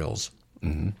actual drills.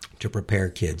 Mm-hmm. To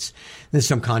prepare kids. There's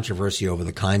some controversy over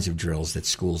the kinds of drills that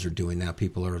schools are doing now.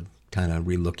 People are kind of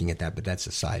relooking at that, but that's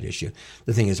a side issue.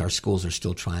 The thing is, our schools are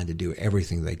still trying to do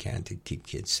everything they can to keep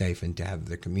kids safe and to have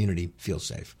the community feel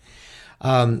safe.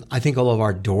 I think all of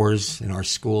our doors in our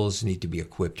schools need to be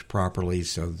equipped properly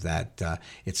so that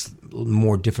it's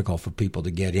more difficult for people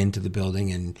to get into the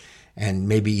building and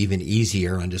maybe even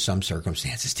easier under some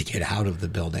circumstances to get out of the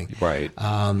building. Right.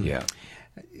 Yeah.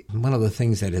 One of the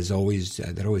things that has always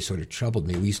sort of troubled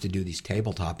me, we used to do these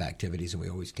tabletop activities and we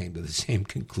always came to the same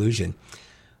conclusion.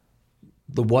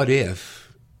 The what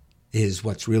if is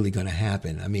what's really going to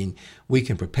happen. I mean, we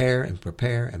can prepare and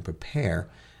prepare and prepare,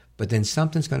 but then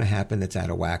something's going to happen that's out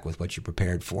of whack with what you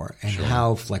prepared for. And Sure.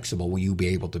 How flexible will you be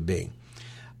able to be?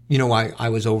 You know, I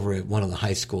was over at one of the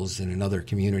high schools in another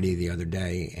community the other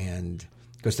day, and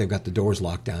because they've got the doors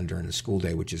locked down during the school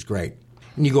day, which is great.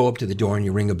 And you go up to the door and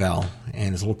you ring a bell,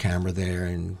 and there's a little camera there,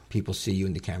 and people see you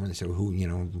in the camera and they say, well, who, you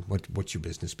know, what's your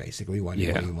business basically? Why do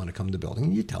you want to come to the building?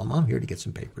 And you tell them, I'm here to get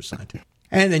some papers signed.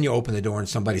 And then you open the door and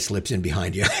somebody slips in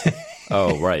behind you.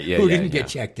 Oh, right. Yeah. Who didn't get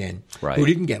checked in, Right. Who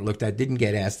didn't get looked at, didn't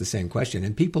get asked the same question.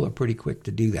 And people are pretty quick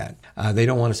to do that. They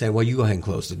don't want to say, well, you go ahead and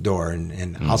close the door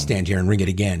and I'll stand here and ring it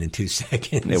again in 2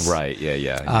 seconds. Right.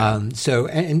 Yeah. So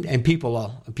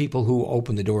people who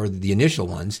open the door, the initial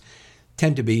ones,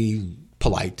 tend to be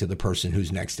polite to the person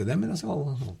who's next to them. And they'll say,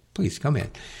 oh, well, please come in.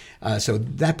 So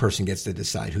that person gets to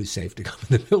decide who's safe to come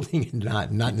in the building and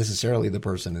not necessarily the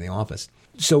person in the office.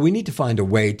 So we need to find a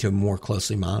way to more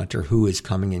closely monitor who is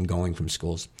coming and going from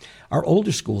schools. Our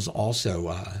older schools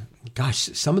also,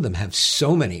 some of them have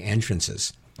so many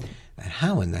entrances. And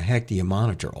how in the heck do you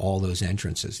monitor all those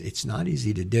entrances? It's not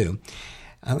easy to do.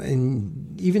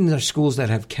 And even the schools that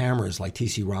have cameras like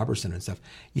T.C. Robertson and stuff,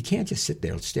 you can't just sit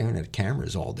there staring at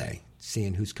cameras all day,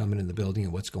 seeing who's coming in the building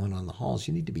and what's going on in the halls.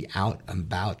 You need to be out and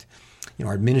about. You know,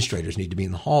 our administrators need to be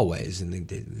in the hallways, and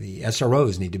the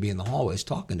SROs need to be in the hallways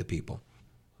talking to people.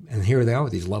 And here they are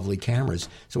with these lovely cameras.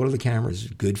 So what are the cameras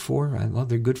good for? Well,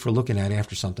 they're good for looking at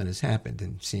after something has happened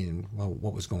and seeing, well,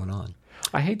 what was going on.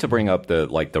 I hate to bring up the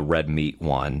red meat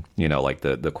one, you know, like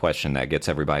the question that gets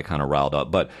everybody kind of riled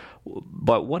up. But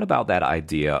what about that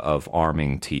idea of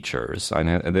arming teachers? I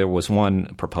know there was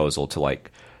one proposal to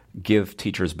give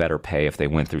teachers better pay if they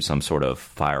went through some sort of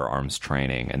firearms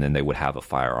training, and then they would have a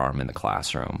firearm in the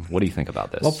classroom. What do you think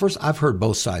about this? Well, first, I've heard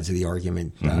both sides of the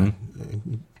argument.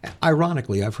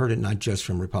 Ironically, I've heard it not just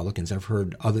from Republicans. I've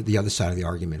heard the other side of the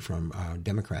argument from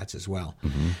Democrats as well.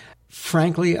 Mm-hmm.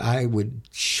 Frankly, I would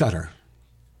shudder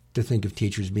to think of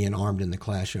teachers being armed in the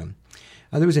classroom.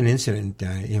 There was an incident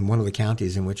in one of the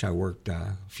counties in which I worked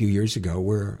a few years ago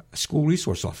where a school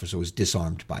resource officer was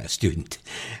disarmed by a student.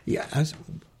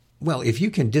 Well, if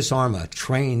you can disarm a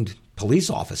trained police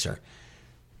officer,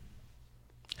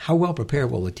 how well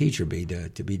prepared will a teacher be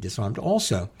to be disarmed?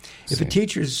 Also, if a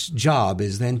teacher's job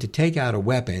is then to take out a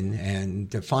weapon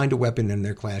and to find a weapon in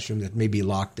their classroom that may be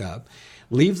locked up,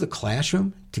 leave the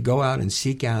classroom to go out and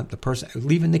seek out the person,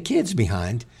 leaving the kids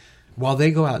behind while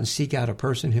they go out and seek out a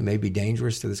person who may be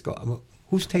dangerous to the school.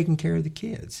 Who's taking care of the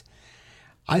kids?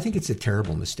 I think it's a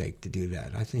terrible mistake to do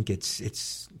that. I think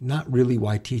it's not really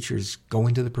why teachers go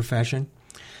into the profession.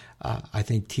 I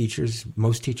think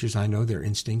most teachers I know, their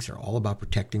instincts are all about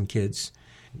protecting kids,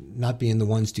 not being the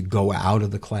ones to go out of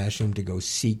the classroom to go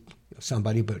seek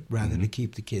somebody, but rather to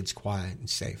keep the kids quiet and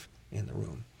safe in the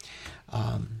room.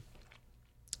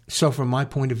 So from my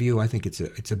point of view, I think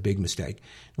it's a big mistake.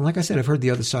 And like I said, I've heard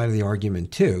the other side of the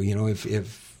argument too. You know,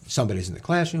 if somebody's in the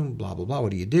classroom, blah, blah, blah,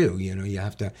 what do? You know, you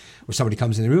have to, or somebody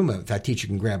comes in the room, if that teacher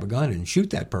can grab a gun and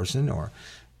shoot that person or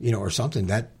something,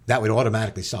 that would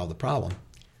automatically solve the problem.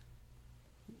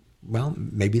 Well,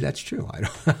 maybe that's true.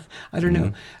 I don't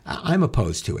know. I'm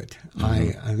opposed to it.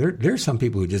 There are some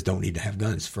people who just don't need to have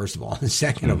guns, first of all. And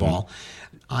second of all,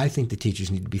 I think the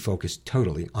teachers need to be focused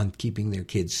totally on keeping their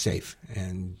kids safe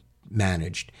and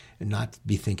managed and not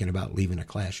be thinking about leaving a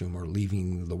classroom or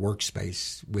leaving the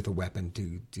workspace with a weapon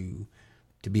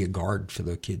to be a guard for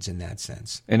the kids in that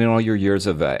sense. And in all your years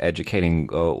of educating,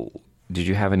 did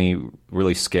you have any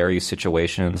really scary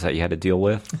situations that you had to deal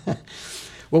with?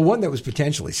 Well, one that was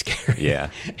potentially scary. Yeah.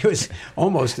 It was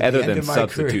almost at Other the end than of my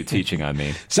substitute career. teaching, I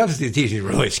mean. Substitute teaching is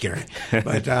really scary.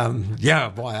 But,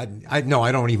 boy, I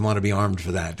don't even want to be armed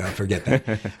for that. Forget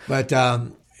that. But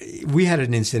we had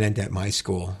an incident at my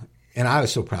school, and I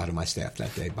was so proud of my staff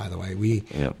that day, by the way.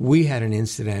 We had an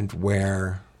incident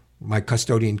where my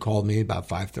custodian called me about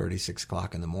 5:30, 6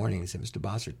 o'clock in the morning and said, Mr.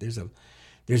 Bossert,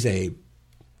 there's a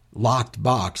locked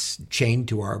box chained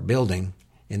to our building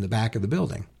in the back of the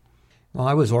building. Well,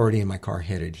 I was already in my car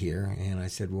headed here, and I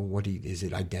said, well, is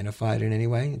it identified in any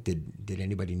way? Did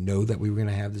anybody know that we were going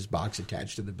to have this box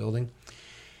attached to the building?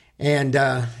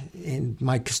 And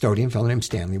my custodian, a fellow named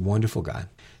Stanley, wonderful guy,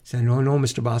 said, no,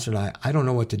 Mr. Bossert, I don't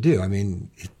know what to do. I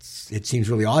mean, it seems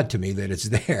really odd to me that it's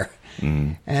there.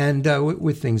 Mm. And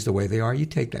with things the way they are, you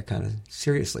take that kind of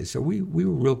seriously. So we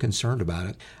were real concerned about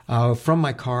it. From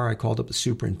my car, I called up the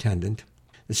superintendent.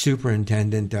 The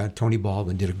superintendent, Tony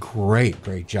Baldwin, did a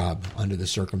great job under the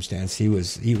circumstance. He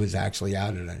was actually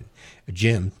out at a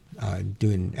gym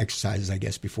doing exercises, I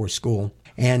guess, before school.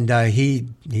 And he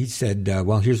said,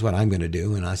 well, here's what I'm going to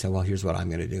do. And I said, well, here's what I'm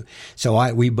going to do.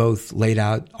 So we both laid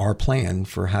out our plan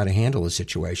for how to handle the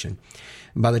situation.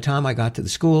 And by the time I got to the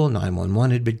school,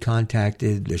 911 had been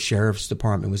contacted. The sheriff's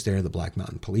department was there. The Black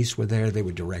Mountain Police were there. They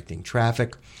were directing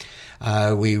traffic.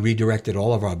 We redirected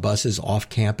all of our buses off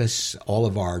campus, all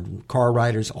of our car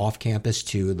riders off campus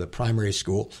to the primary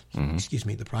school,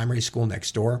 the primary school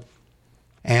next door.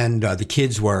 And the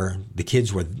kids were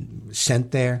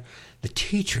sent there. The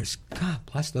teachers, God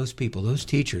bless those people, those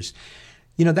teachers.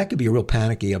 You know, that could be a real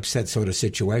panicky, upset sort of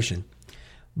situation.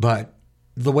 But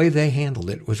the way they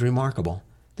handled it was remarkable.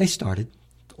 They started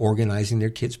organizing their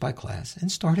kids by class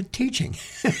and started teaching.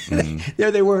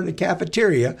 There they were in the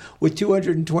cafeteria with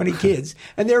 220 kids,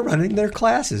 and they're running their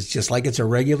classes just like it's a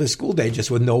regular school day,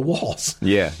 just with no walls.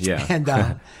 Yeah. And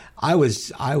I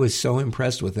was so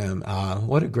impressed with them.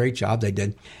 What a great job they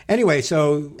did. Anyway,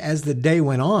 so as the day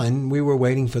went on, we were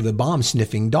waiting for the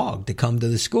bomb-sniffing dog to come to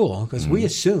the school because we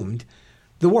assumed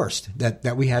the worst,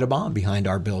 that we had a bomb behind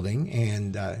our building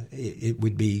and it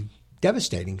would be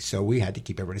devastating. So we had to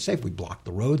keep everybody safe. We blocked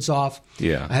the roads off.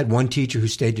 Yeah. I had one teacher who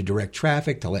stayed to direct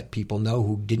traffic to let people know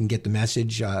who didn't get the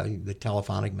message, the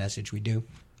telephonic message we do.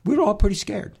 We were all pretty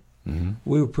scared. Mm-hmm.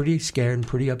 We were pretty scared and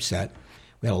pretty upset.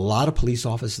 We had a lot of police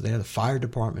officers there. The fire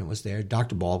department was there.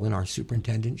 Dr. Baldwin, our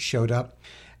superintendent, showed up.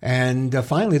 And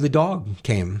finally, the dog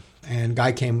came. And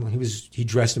guy came. He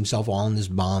dressed himself all in this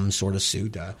bomb sort of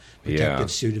suit, protective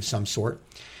suit of some sort.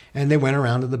 And they went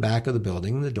around to the back of the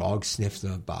building. And the dog sniffed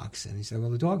the box. And he said, well,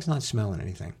 the dog's not smelling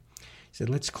anything. He said,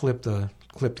 let's clip the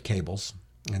cables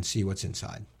and see what's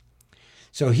inside.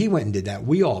 So he went and did that.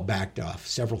 We all backed off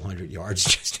several hundred yards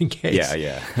just in case.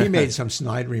 Yeah. He made some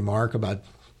snide remark about,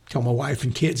 tell my wife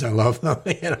and kids I love them.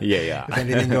 Yeah. If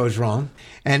anything goes wrong.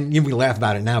 And we laugh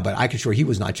about it now, but I can assure he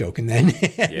was not joking then.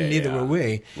 Neither were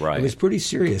we. Right. It was pretty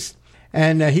serious.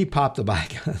 And he popped the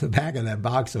back of that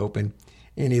box open,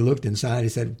 and he looked inside. He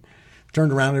said,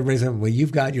 turned around, and everybody said, well,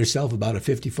 you've got yourself about a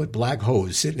 50-foot black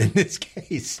hose sitting in this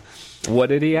case. What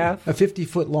did he have? A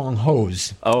 50-foot long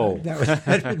hose. Oh. That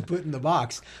had been put in the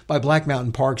box by Black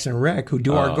Mountain Parks and Rec, who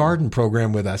do our garden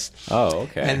program with us. Oh,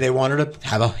 okay. And they wanted to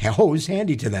have a hose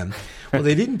handy to them. Well,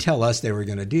 they didn't tell us they were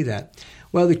going to do that.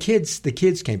 Well, the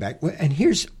kids came back. And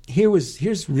here's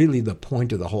really the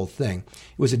point of the whole thing.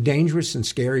 It was a dangerous and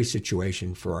scary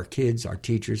situation for our kids, our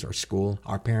teachers, our school.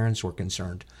 Our parents were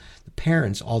concerned. The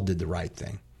parents all did the right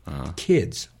thing. The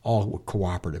kids all were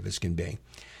cooperative as can be.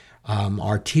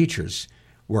 Our teachers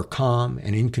were calm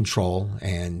and in control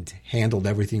and handled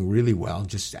everything really well,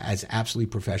 just as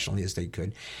absolutely professionally as they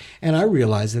could. And I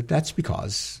realized that that's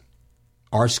because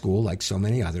our school, like so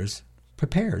many others,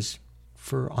 prepares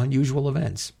for unusual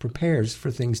events, prepares for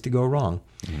things to go wrong.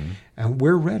 Mm-hmm. And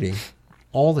we're ready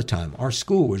all the time. Our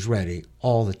school was ready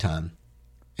all the time.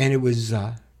 And it was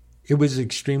an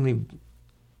extremely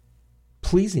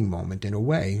pleasing moment in a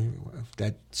way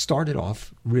that started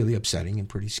off really upsetting and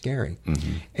pretty scary.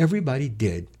 Mm-hmm. Everybody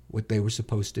did what they were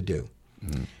supposed to do.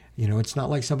 Mm-hmm. You know, it's not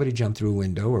like somebody jumped through a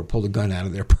window or pulled a gun out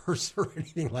of their purse or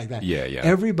anything like that. Yeah.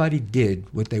 Everybody did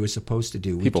what they were supposed to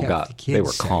do. They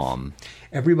were calm.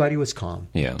 Everybody was calm.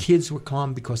 Yeah. Kids were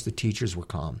calm because the teachers were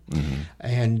calm. Mm-hmm.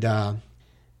 And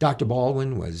Dr.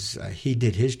 Baldwin he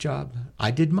did his job.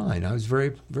 I did mine. I was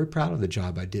very, very proud of the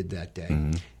job I did that day.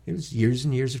 Mm-hmm. It was years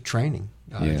and years of training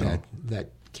that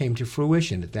came to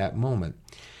fruition at that moment.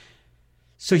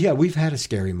 So, yeah, we've had a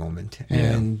scary moment.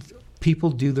 And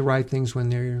people do the right things when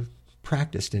they're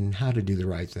practiced in how to do the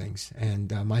right things.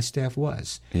 And my staff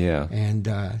was. Yeah. And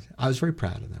I was very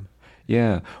proud of them.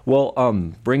 Yeah. Well,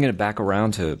 bringing it back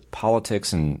around to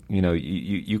politics, and,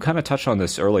 you kind of touched on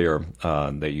this earlier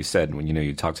that you said when,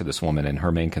 you talked to this woman and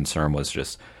her main concern was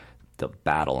just the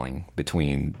battling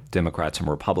between Democrats and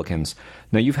Republicans.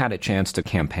 Now, you've had a chance to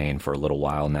campaign for a little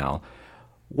while now.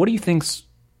 What do you think's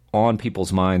on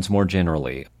people's minds more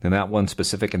generally than that one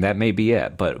specific, and that may be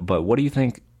it, but what do you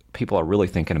think people are really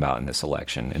thinking about in this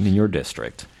election and in your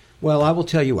district? Well, I will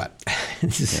tell you what.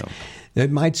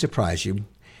 It might surprise you,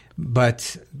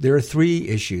 but there are three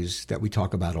issues that we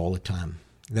talk about all the time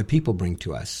that people bring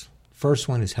to us. First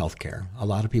one is health care. A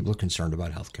lot of people are concerned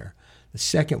about health care. The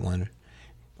second one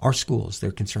our schools.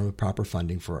 They're concerned with proper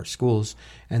funding for our schools.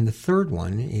 And the third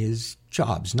one is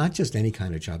jobs, not just any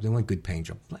kind of job. They want good paying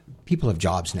jobs. People have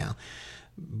jobs now,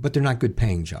 but they're not good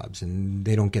paying jobs, and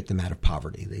they don't get them out of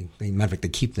poverty. Matter of fact, they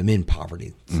keep them in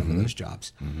poverty, some of those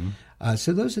jobs.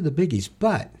 So those are the biggies.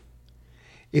 But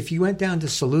if you went down to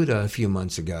Saluda a few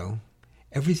months ago,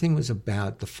 everything was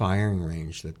about the firing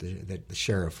range that the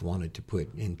sheriff wanted to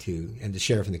put into, and the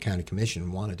sheriff and the county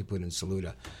commission wanted to put in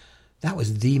Saluda. That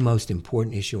was the most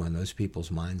important issue on those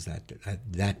people's minds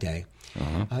that day.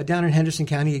 Down in Henderson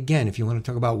County, again, if you want to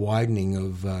talk about widening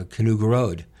of Canoga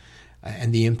Road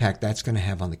and the impact that's going to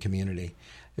have on the community.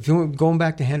 If you want, going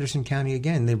back to Henderson County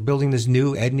again, they're building this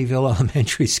new Edneyville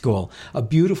Elementary School, a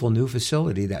beautiful new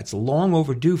facility that's long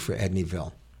overdue for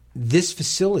Edneyville. This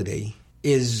facility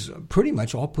is pretty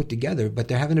much all put together, but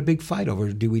they're having a big fight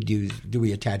over do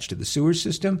we attach to the sewer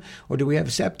system or do we have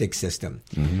a septic system?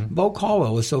 Bo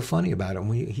Caldwell was so funny about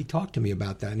it. He talked to me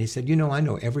about that, and he said, I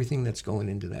know everything that's going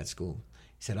into that school.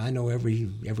 He said, I know every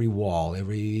wall,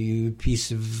 every piece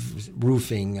of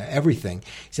roofing, everything.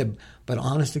 He said, but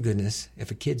honest to goodness, if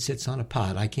a kid sits on a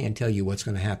pot, I can't tell you what's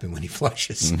going to happen when he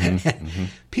flushes.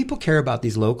 People care about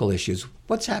these local issues.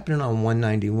 What's happening on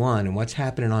 191 and what's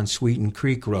happening on Sweeten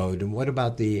Creek Road, and what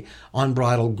about the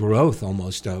unbridled growth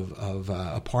almost of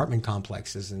apartment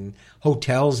complexes and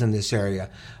hotels in this area?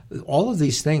 All of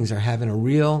these things are having a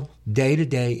real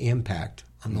day-to-day impact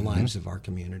on the lives of our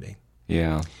community.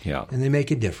 Yeah. And they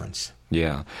make a difference.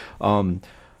 Yeah.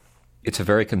 It's a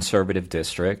very conservative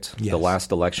district. Yes. The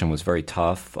last election was very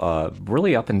tough,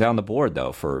 really up and down the board,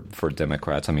 though, for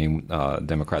Democrats. I mean,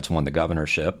 Democrats won the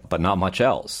governorship, but not much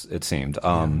else, it seemed.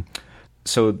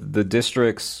 So the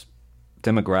district's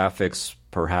demographics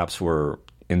perhaps were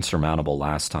insurmountable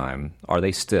last time. Are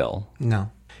they still?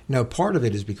 No, part of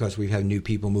it is because we've had new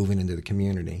people moving into the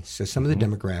community. So some of the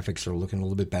demographics are looking a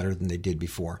little bit better than they did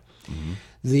before.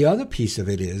 The other piece of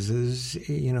it is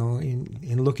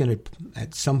in looking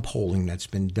at some polling that's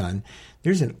been done,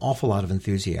 there's an awful lot of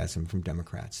enthusiasm from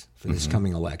Democrats for this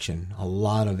coming election, a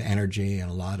lot of energy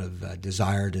and a lot of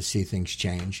desire to see things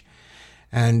change.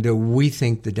 And we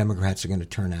think the Democrats are going to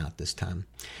turn out this time.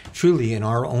 Truly, in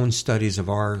our own studies of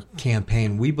our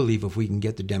campaign, we believe if we can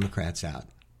get the Democrats out,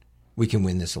 we can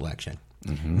win this election.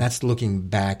 And that's looking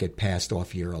back at past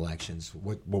off-year elections.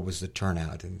 What was the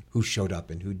turnout and who showed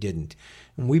up and who didn't?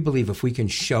 And we believe if we can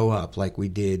show up like we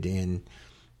did in,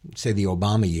 say, the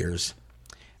Obama years,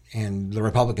 and the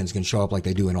Republicans can show up like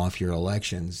they do in off-year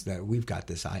elections, that we've got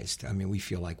this iced. I mean, we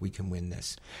feel like we can win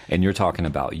this. And you're talking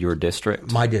about your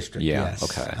district? My district, yeah,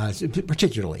 yes. Okay.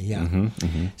 Particularly, yeah.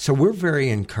 So we're very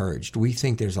encouraged. We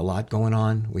think there's a lot going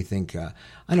on. We think,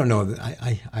 I don't know,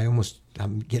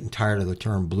 I'm getting tired of the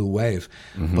term blue wave,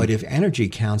 but if energy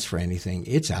counts for anything,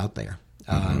 it's out there.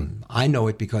 I know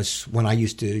it because when I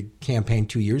used to campaign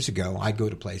 2 years ago, I'd go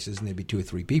to places and there'd be 2 or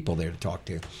 3 people there to talk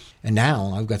to. And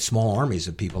now I've got small armies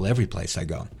of people every place I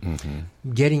go.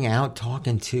 Getting out,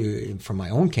 talking to, for my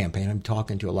own campaign, I'm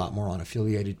talking to a lot more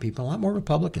unaffiliated people, a lot more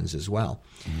Republicans as well.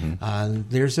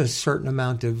 There's a certain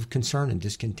amount of concern and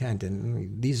discontent.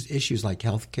 And these issues like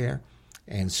health care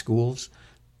and schools,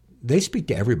 they speak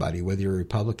to everybody, whether you're a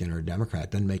Republican or a Democrat. It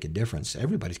doesn't make a difference.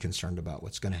 Everybody's concerned about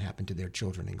what's going to happen to their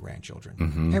children and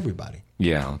grandchildren. Everybody.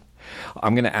 Yeah.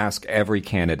 I'm going to ask every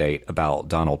candidate about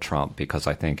Donald Trump because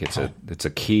I think it's a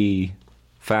key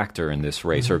factor in this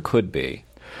race, or could be.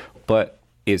 But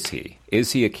is he?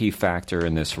 Is he a key factor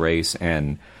in this race?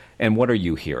 And what are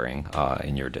you hearing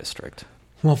in your district?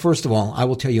 Well, first of all, I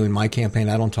will tell you in my campaign,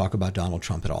 I don't talk about Donald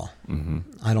Trump at all.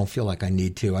 I don't feel like I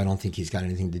need to. I don't think he's got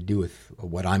anything to do with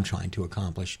what I'm trying to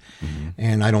accomplish.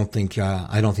 And I don't think he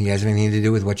has anything to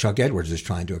do with what Chuck Edwards is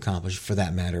trying to accomplish, for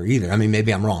that matter, either. I mean,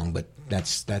 maybe I'm wrong, but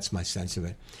that's my sense of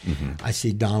it. I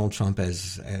see Donald Trump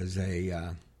as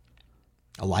a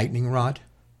lightning rod.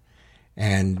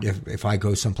 And if I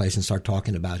go someplace and start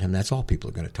talking about him, that's all people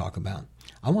are going to talk about.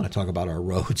 I want to talk about our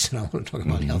roads, and I want to talk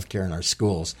about health care and our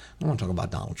schools. I want to talk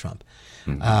about Donald Trump.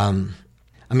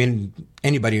 I mean,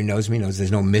 anybody who knows me knows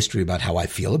there's no mystery about how I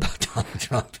feel about Donald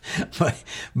Trump,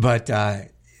 but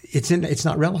it's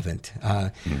not relevant.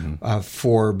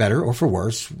 For better or for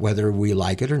worse, whether we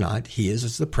like it or not, he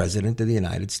is the president of the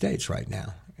United States right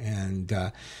now, and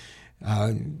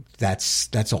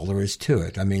that's all there is to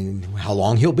it. I mean, how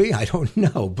long he'll be, I don't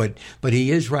know, but he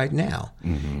is right now.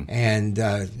 And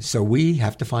so we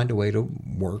have to find a way to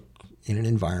work in an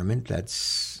environment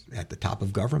that's at the top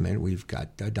of government, we've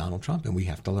got Donald Trump, and we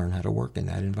have to learn how to work in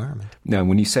that environment. Now,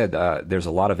 when you said there's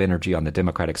a lot of energy on the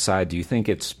Democratic side, do you think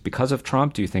it's because of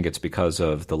Trump? Do you think it's because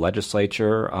of the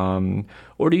legislature?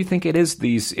 Or do you think it is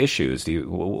these issues?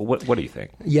 What do you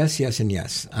think? Yes, yes, and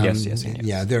yes. Yes, yes, and yes.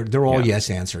 Yeah, they're all yes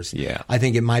answers. Yeah. I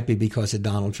think it might be because of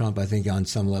Donald Trump. I think on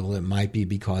some level it might be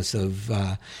because of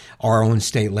our own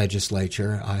state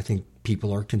legislature. I think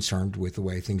people are concerned with the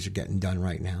way things are getting done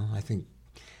right now. I think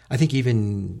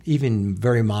even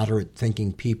very moderate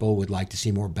thinking people would like to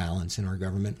see more balance in our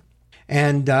government.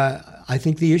 And I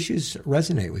think the issues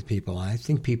resonate with people. I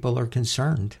think people are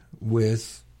concerned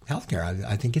with healthcare.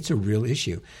 I think it's a real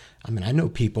issue. I mean, I know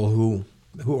people who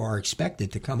are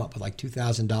expected to come up with like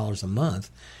 $2,000 a month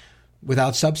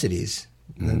without subsidies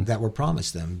that were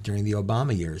promised them during the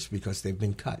Obama years because they've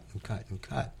been cut and cut and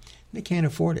cut. They can't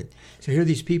afford it. So here are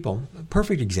these people,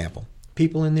 perfect example,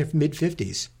 people in their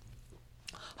mid-50s,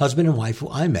 husband and wife who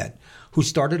I met, who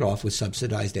started off with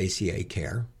subsidized ACA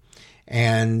care.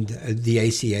 And the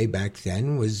ACA back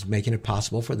then was making it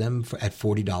possible for them at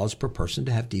 $40 per person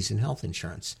to have decent health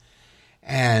insurance.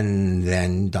 And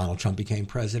then Donald Trump became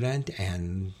president,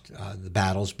 and the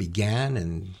battles began,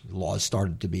 and laws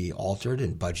started to be altered,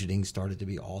 and budgeting started to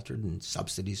be altered, and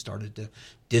subsidies started to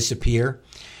disappear.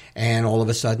 And all of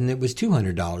a sudden it was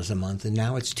 $200 a month, and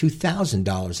now it's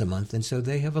 $2,000 a month. And so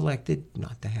they have elected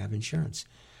not to have insurance.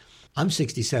 I'm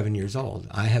 67 years old.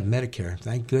 I have Medicare,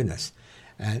 thank goodness.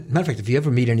 And matter of fact, if you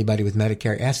ever meet anybody with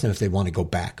Medicare, ask them if they want to go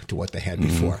back to what they had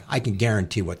before. I can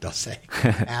guarantee what they'll say.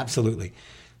 Absolutely.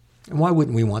 And why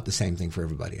wouldn't we want the same thing for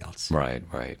everybody else? Right,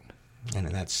 right. And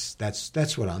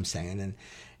that's what I'm saying.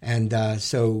 And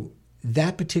so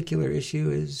that particular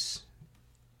issue is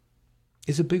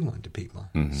a big one to people.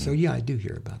 Mm-hmm. So, yeah, I do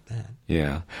hear about that.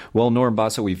 Yeah. Well, Norm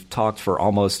Bassa, we've talked for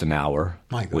almost an hour,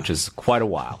 which is quite a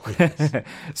while. Yes.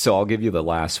 So I'll give you the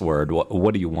last word.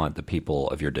 What do you want the people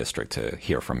of your district to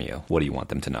hear from you? What do you want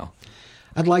them to know?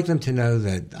 I'd like them to know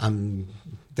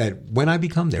that when I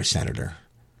become their senator.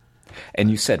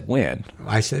 And you said when.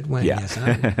 I said when, yeah. Yes.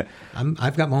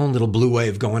 I've got my own little blue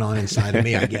wave going on inside of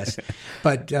me, I guess.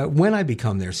 But when I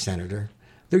become their senator,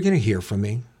 they're going to hear from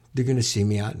me. They're going to see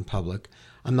me out in public.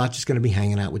 I'm not just going to be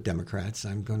hanging out with Democrats.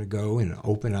 I'm going to go and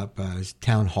open up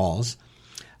town halls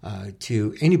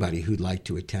to anybody who'd like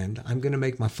to attend. I'm going to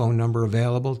make my phone number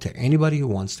available to anybody who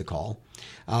wants to call.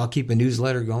 I'll keep a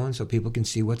newsletter going so people can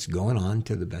see what's going on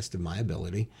to the best of my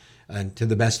ability and to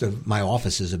the best of my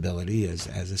office's ability as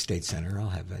a state senator. I'll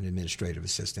have an administrative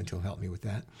assistant who'll help me with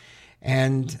that.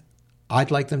 And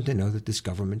I'd like them to know that this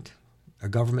government, a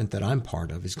government that I'm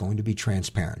part of, is going to be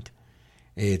transparent.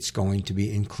 It's going to be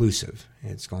inclusive.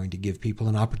 It's going to give people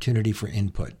an opportunity for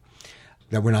input.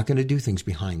 That we're not going to do things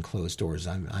behind closed doors.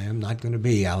 I am not going to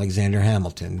be Alexander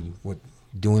Hamilton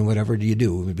doing whatever you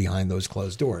do behind those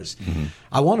closed doors. Mm-hmm.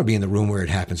 I want to be in the room where it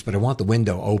happens, but I want the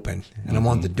window open, and I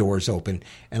want the doors open.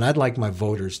 And I'd like my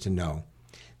voters to know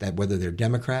that whether they're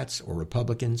Democrats or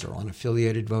Republicans or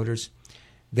unaffiliated voters,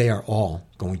 they are all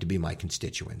going to be my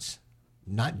constituents,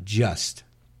 not just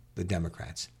the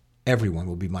Democrats. Everyone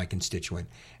will be my constituent,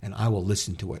 and I will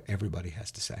listen to what everybody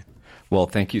has to say. Well,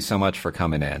 thank you so much for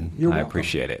coming in. You're welcome. I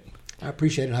appreciate it. I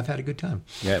appreciate it. I've had a good time.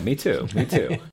 Yeah, me too. Me too.